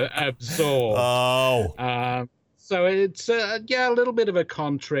being absorbed. Oh. So it's a little bit of a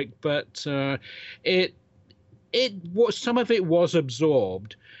con trick, but some of it was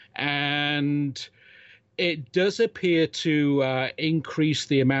absorbed, and it does appear to increase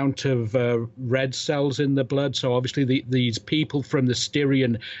the amount of red cells in the blood. So obviously these people from the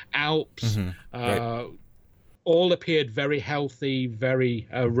Styrian Alps all appeared very healthy, very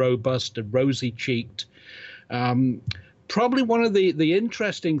robust and rosy-cheeked. Probably one of the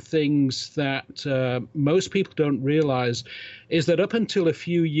interesting things that most people don't realize is that up until a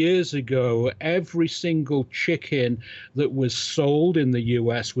few years ago, every single chicken that was sold in the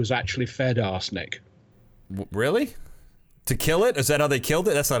US was actually fed arsenic. Really? To kill it? Is that how they killed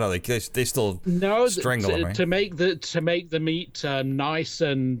it? That's not how they still strangle it, right? To make the meat nice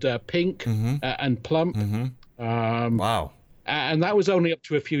and pink and plump. Wow. And that was only up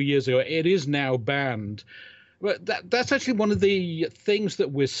to a few years ago. It is now banned. But that's actually one of the things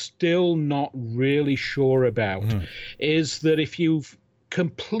that we're still not really sure about, is that if you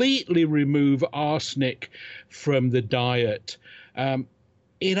completely remove arsenic from the diet,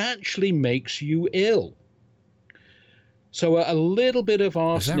 it actually makes you ill. So a little bit of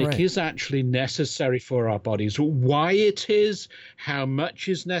arsenic is actually necessary for our bodies. Why it is, how much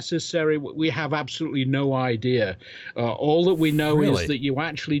is necessary, we have absolutely no idea. All that we know is that you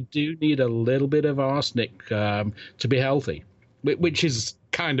actually do need a little bit of arsenic to be healthy, which is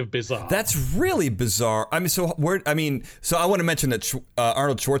kind of bizarre. That's really bizarre. I mean, so I want to mention that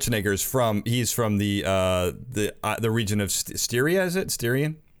Arnold Schwarzenegger he's from the region of Styria, is it?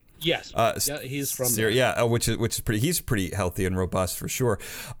 Styrian? Yes, he's from Syria. Yeah, which is pretty. He's pretty healthy and robust for sure.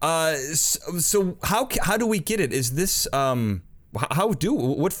 So how do we get it? Is this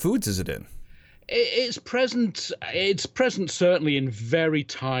what foods is it in? It's present. It's present certainly in very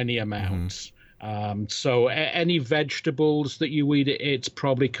tiny amounts. So any vegetables that you eat, it's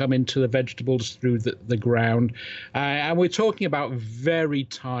probably come into the vegetables through the ground, and we're talking about very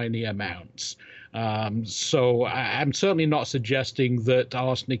tiny amounts. So I'm certainly not suggesting that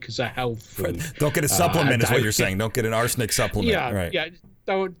arsenic is a health food. Don't get a supplement is what you're saying. Don't get an arsenic supplement. Yeah.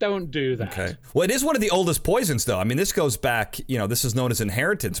 Don't do that. Okay. Well, it is one of the oldest poisons, though. I mean, this goes back. This is known as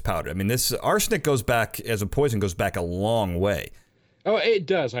inheritance powder. I mean, this arsenic goes back as a poison goes back a long way. Oh, it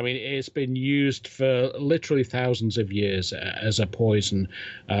does. I mean, it's been used for literally thousands of years as a poison,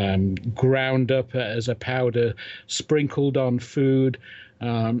 ground up as a powder, sprinkled on food.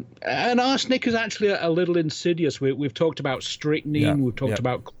 And arsenic is actually a little insidious. We've talked about strychnine, we've talked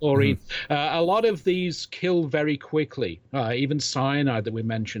about chlorine. A lot of these kill very quickly, even cyanide that we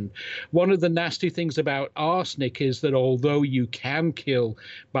mentioned. One of the nasty things about arsenic is that although you can kill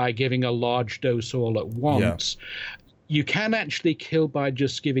by giving a large dose all at once, you can actually kill by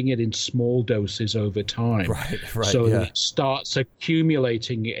just giving it in small doses over time. Right. So that it starts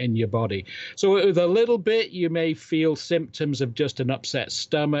accumulating in your body. So with a little bit, you may feel symptoms of just an upset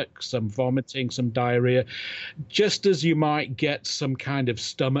stomach, some vomiting, some diarrhea, just as you might get some kind of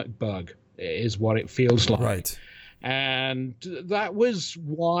stomach bug is what it feels like. Right. And that was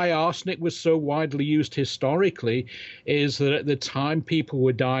why arsenic was so widely used historically, is that at the time people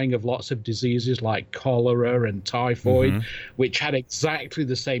were dying of lots of diseases like cholera and typhoid, which had exactly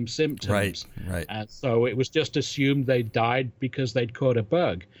the same symptoms. Right. And so it was just assumed they died because they'd caught a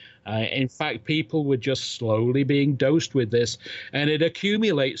bug. In fact, people were just slowly being dosed with this, and it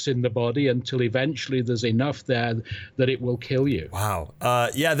accumulates in the body until eventually there's enough there that it will kill you. Wow.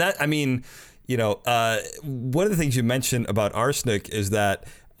 One of the things you mentioned about arsenic is that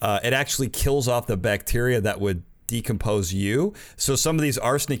it actually kills off the bacteria that would decompose you. So some of these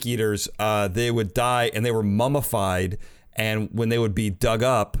arsenic eaters, they would die and they were mummified. And when they would be dug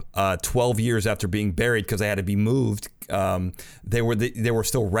up 12 years after being buried because they had to be moved, they were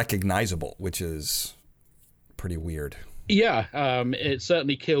still recognizable, which is pretty weird. Yeah, it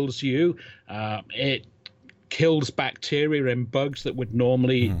certainly kills you. It kills bacteria and bugs that would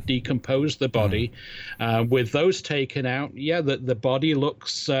normally decompose the body. With those taken out, the body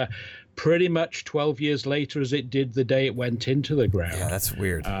looks pretty much 12 years later as it did the day it went into the ground. Yeah, that's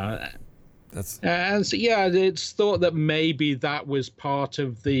weird. And so, it's thought that maybe that was part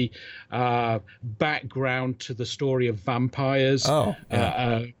of the background to the story of vampires.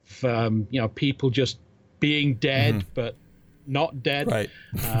 People just being dead, but not dead. Right.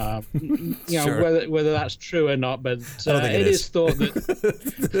 You know, Sure. whether that's true or not, but I don't think it is thought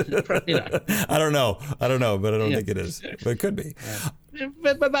that. You know, I don't know, but I don't think it is. But it could be.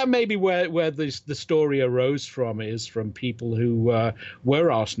 but that may be where the story arose from, is from people who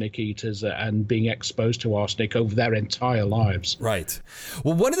were arsenic eaters and being exposed to arsenic over their entire lives. Right.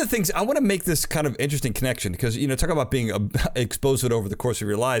 Well, one of the things I want to make this kind of interesting connection, because talk about being exposed to it over the course of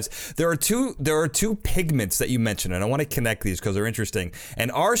your lives. There are two pigments that you mentioned, and I want to connect these because they're interesting.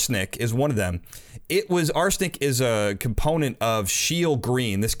 And arsenic is one of them. Arsenic is a component of Scheele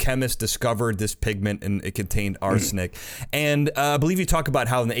green. This chemist discovered this pigment, and it contained arsenic. And I believe you talk about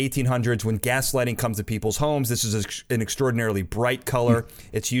how in the 1800s, when gaslighting comes to people's homes, this is an extraordinarily bright color.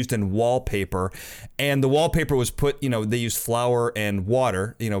 It's used in wallpaper, and the wallpaper was put. They used flour and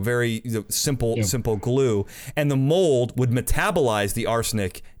water. Very simple glue, and the mold would metabolize the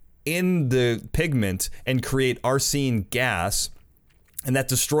arsenic in the pigment and create arsine gas. And that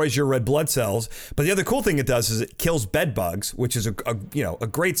destroys your red blood cells. But the other cool thing it does is it kills bed bugs, which is a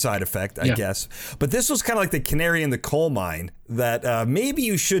great side effect, I guess. But this was kind of like the canary in the coal mine that maybe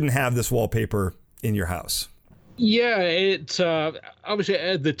you shouldn't have this wallpaper in your house. Yeah, it obviously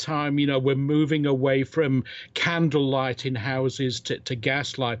at the time, we're moving away from candlelight in houses to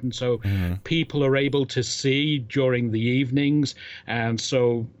gaslight, and so people are able to see during the evenings, and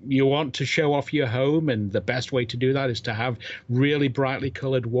so you want to show off your home, and the best way to do that is to have really brightly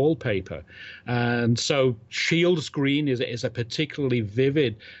colored wallpaper. And so Scheele's green is a particularly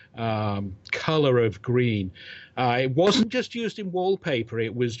vivid color of green. It wasn't just used in wallpaper;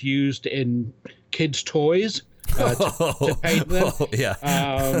 it was used in kids' toys. To paint them.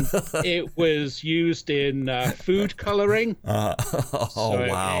 It was used in food coloring.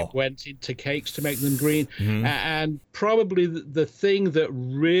 It went into cakes to make them green. And probably the thing that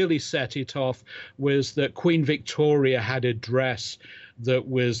really set it off was that Queen Victoria had a dress that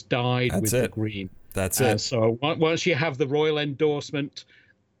was dyed with the green. That's it. So once you have the royal endorsement,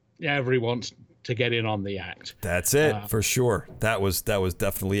 everyone's to get in on the act. That's it for sure. That was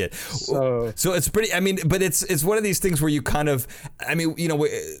definitely it. So it's pretty. But it's one of these things where you kind of. I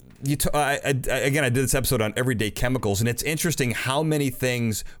did this episode on everyday chemicals, and it's interesting how many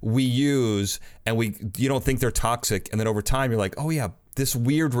things we use and you don't think they're toxic, and then over time you're like, oh yeah, this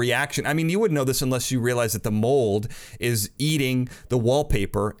weird reaction. You wouldn't know this unless you realize that the mold is eating the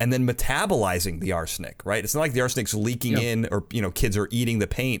wallpaper and then metabolizing the arsenic, right? It's not like the arsenic's leaking in, or kids are eating the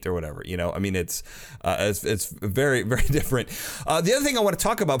paint or whatever. It's very, very different. The other thing I want to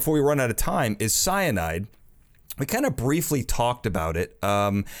talk about before we run out of time is cyanide. We kind of briefly talked about it.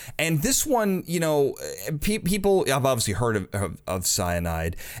 And this one, people have obviously heard of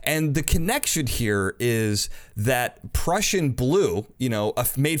cyanide. And the connection here is that Prussian blue,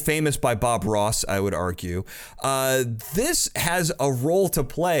 made famous by Bob Ross, I would argue. This has a role to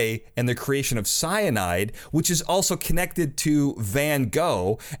play in the creation of cyanide, which is also connected to Van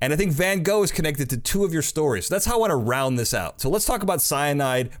Gogh. And I think Van Gogh is connected to two of your stories. So that's how I want to round this out. So let's talk about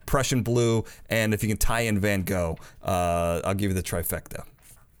cyanide, Prussian blue, and if you can tie in Van Gogh. I'll give you the trifecta.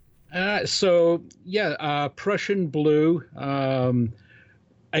 Prussian blue,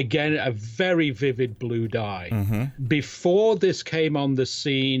 again, a very vivid blue dye. Before this came on the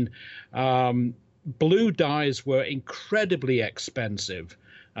scene, blue dyes were incredibly expensive.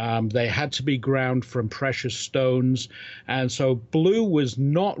 They had to be ground from precious stones, and so blue was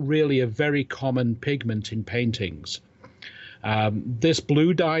not really a very common pigment in paintings. This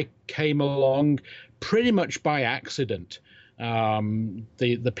blue dye came along pretty much by accident.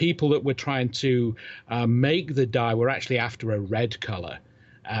 The people that were trying to make the dye were actually after a red color,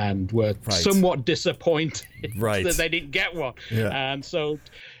 and were somewhat disappointed that they didn't get one. And so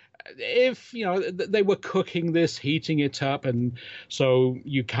if they were cooking this, heating it up, and so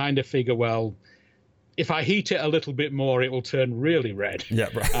you kind of figure, well, if I heat it a little bit more, it will turn really red.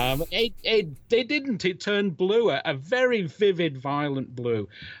 They didn't. It turned blue, a very vivid, violent blue,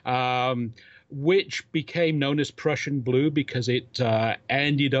 which became known as Prussian blue because it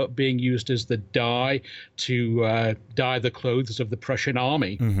ended up being used as the dye to dye the clothes of the Prussian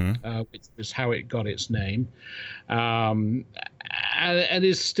army, which was how it got its name. And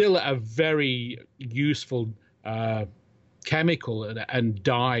is still a very useful chemical and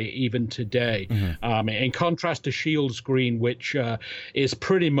dye even today. In contrast to Scheele's green, which is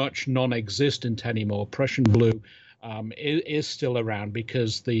pretty much non-existent anymore, Prussian blue is still around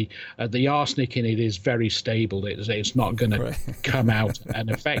because the arsenic in it is very stable. It's not going to come out and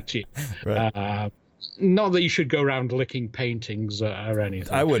affect you. Right. Not that you should go around licking paintings or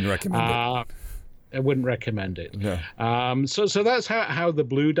anything. I wouldn't recommend it. I wouldn't recommend it. No. So that's how the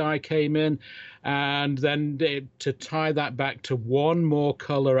blue dye came in. And then to tie that back to one more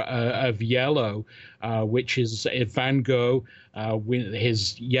color of yellow, which is Van Gogh, with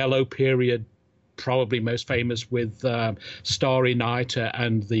his yellow period, probably most famous with Starry Night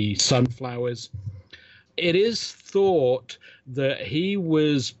and the sunflowers. It is thought that he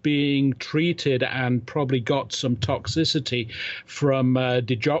was being treated and probably got some toxicity from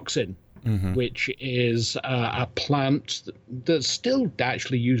digoxin, which is a plant that's still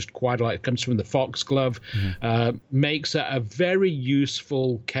actually used quite a lot. It comes from the foxglove, makes it a very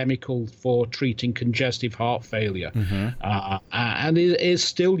useful chemical for treating congestive heart failure, and it is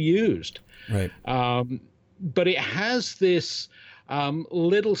still used. Right. But it has this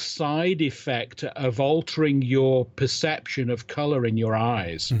little side effect of altering your perception of color in your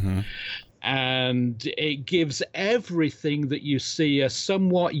eyes. And it gives everything that you see a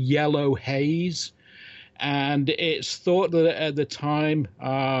somewhat yellow haze. And it's thought that at the time,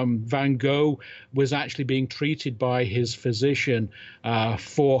 Van Gogh was actually being treated by his physician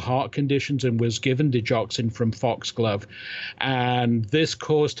for heart conditions and was given digoxin from foxglove. And this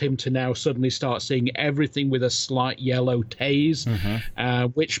caused him to now suddenly start seeing everything with a slight yellow haze,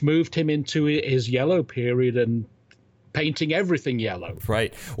 which moved him into his yellow period and painting everything yellow.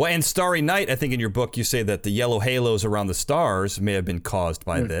 Right. Well, and Starry Night, I think in your book you say that the yellow halos around the stars may have been caused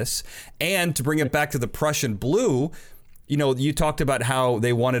by this. And to bring it back to the Prussian blue, you know, you talked about how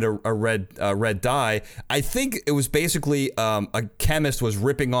they wanted a red dye. I think it was basically a chemist was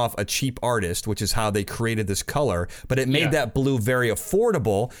ripping off a cheap artist, which is how they created this color. But it made that blue very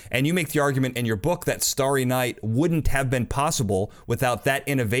affordable. And you make the argument in your book that Starry Night wouldn't have been possible without that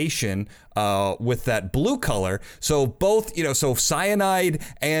innovation with that blue color. So both, you know, so cyanide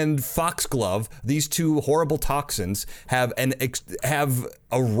and foxglove, these two horrible toxins, have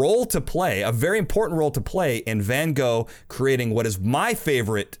a role to play, a very important role to play in Van Gogh creating what is my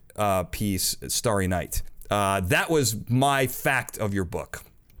favorite piece, Starry Night. That was my fact of your book.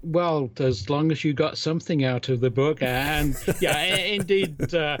 Well, as long as you got something out of the book, and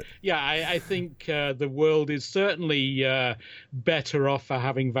indeed, I think the world is certainly better off for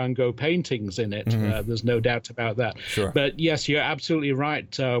having Van Gogh paintings in it. There's no doubt about that. Sure. But yes, you're absolutely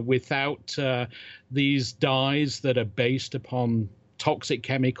right. Without these dyes that are based upon toxic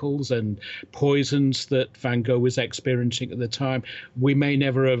chemicals and poisons that Van Gogh was experiencing at the time, we may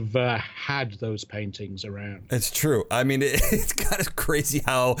never have had those paintings around. It's true. I mean, it's kind of crazy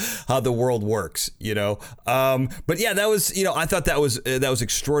how the world works, you know. But yeah, that was, you know, I thought that was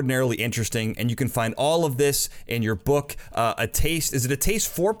extraordinarily interesting, and you can find all of this in your book. A taste. Is it a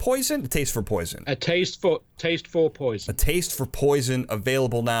taste for poison? A taste for poison. A taste for poison. A taste for poison,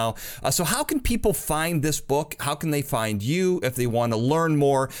 available now. So how can people find this book? How can they find you if they want to learn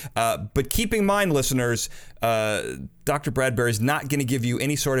more? But keep in mind, listeners, Dr. Bradbury is not going to give you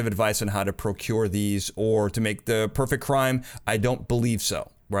any sort of advice on how to procure these or to make the perfect crime. I don't believe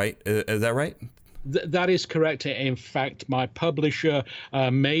so. Right? Is that right? That is correct. In fact, my publisher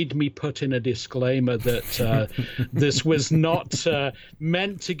made me put in a disclaimer that this was not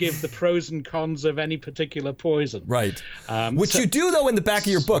meant to give the pros and cons of any particular poison. Right. Which you do, though, in the back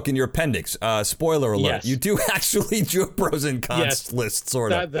of your book, in your appendix. Spoiler alert. Yes. You do actually do a pros and cons list,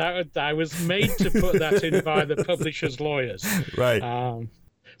 sort of. I was made to put that in by the publisher's lawyers. Right.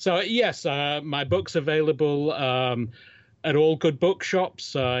 So, yes, my book's available at all good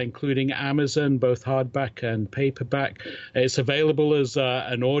bookshops, including Amazon, both hardback and paperback. It's available as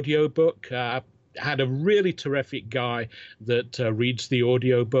an audio book. Had a really terrific guy that reads the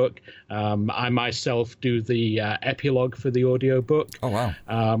audio book. I myself do the epilogue for the audio book. Oh,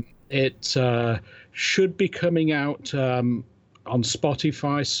 wow. It should be coming out on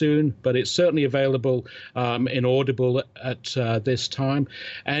Spotify soon, but it's certainly available in Audible at this time.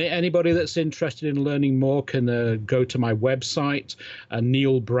 Anybody that's interested in learning more can go to my website,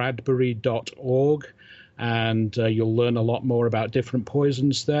 neilbradbury.org, and you'll learn a lot more about different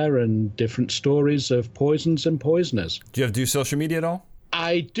poisons there and different stories of poisons and poisoners. Do you do social media at all?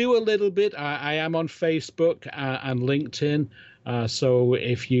 I do a little bit. I am on Facebook and LinkedIn. So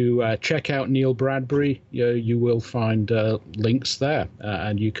if you check out Neil Bradbury, you will find links there,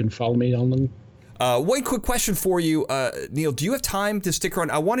 and you can follow me on them. One quick question for you, Neil. Do you have time to stick around?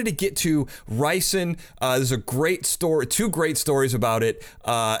 I wanted to get to ricin. There's a great story, two great stories about it,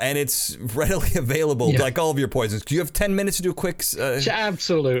 and it's readily available, like all of your poisons. Do you have 10 minutes to do a quick?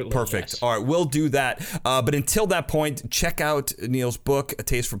 Absolutely. Perfect. Yes. All right, we'll do that. But until that point, check out Neil's book, A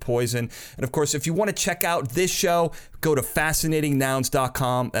Taste for Poison. And of course, if you want to check out this show, go to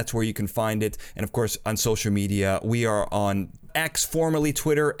fascinatingnouns.com. That's where you can find it. And of course, on social media, we are on X, formerly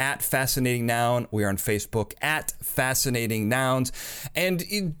Twitter, at Fascinating Noun. We are on Facebook at Fascinating Nouns. And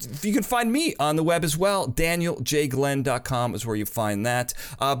you can find me on the web as well. DanielJGlenn.com is where you find that.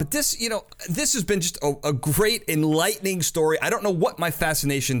 But this, this has been just a great, enlightening story. I don't know what my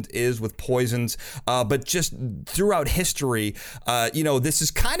fascination is with poisons, but just throughout history, this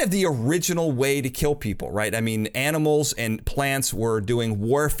is kind of the original way to kill people, right? I mean, animals and plants were doing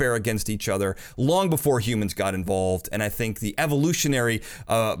warfare against each other long before humans got involved. And I think the evolutionary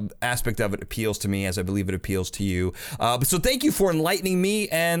aspect of it appeals to me, as I believe it appeals to you. So thank you for enlightening me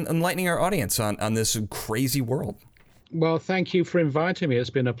and enlightening our audience on this crazy world. Well, thank you for inviting me. It's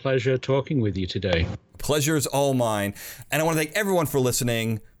been a pleasure talking with you today. Pleasure is all mine. And I want to thank everyone for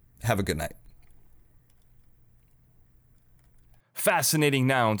listening. Have a good night. Fascinating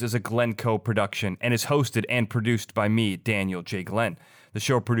Nouns is a Glencoe production and is hosted and produced by me, Daniel J. Glenn. The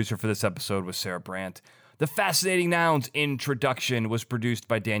show producer for this episode was Sarah Brandt. The Fascinating Nouns introduction was produced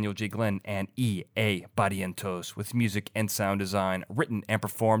by Daniel J. Glenn and E.A. Barrientos, with music and sound design written and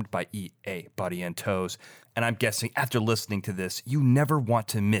performed by E.A. Barrientos. And I'm guessing after listening to this, you never want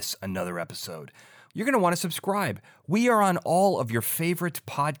to miss another episode. You're going to want to subscribe. We are on all of your favorite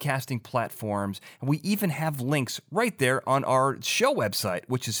podcasting platforms, and we even have links right there on our show website,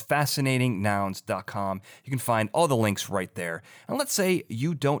 which is fascinatingnouns.com. You can find all the links right there. And let's say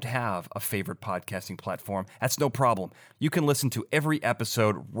you don't have a favorite podcasting platform. That's no problem. You can listen to every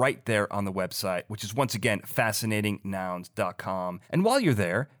episode right there on the website, which is once again fascinatingnouns.com. And while you're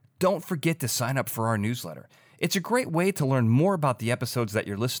there, don't forget to sign up for our newsletter. It's a great way to learn more about the episodes that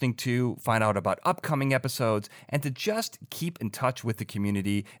you're listening to, find out about upcoming episodes, and to just keep in touch with the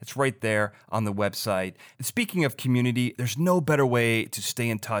community. It's right there on the website. And speaking of community, there's no better way to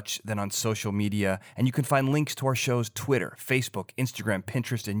stay in touch than on social media, and you can find links to our show's Twitter, Facebook, Instagram,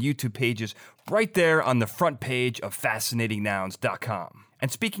 Pinterest, and YouTube pages right there on the front page of fascinatingnouns.com.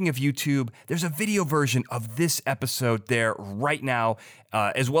 And speaking of YouTube, there's a video version of this episode there right now,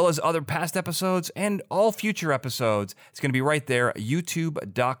 as well as other past episodes and all future episodes. It's going to be right there,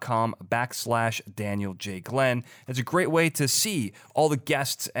 youtube.com/Daniel J. Glenn. It's a great way to see all the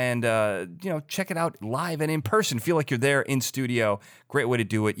guests and, check it out live and in person. Feel like you're there in studio. Great way to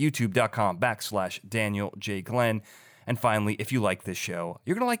do it, youtube.com/Daniel J. Glenn. And finally, if you like this show,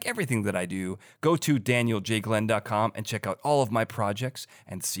 you're going to like everything that I do. Go to danieljglenn.com and check out all of my projects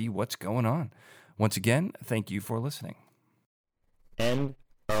and see what's going on. Once again, thank you for listening. End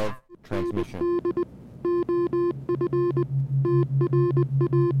of transmission.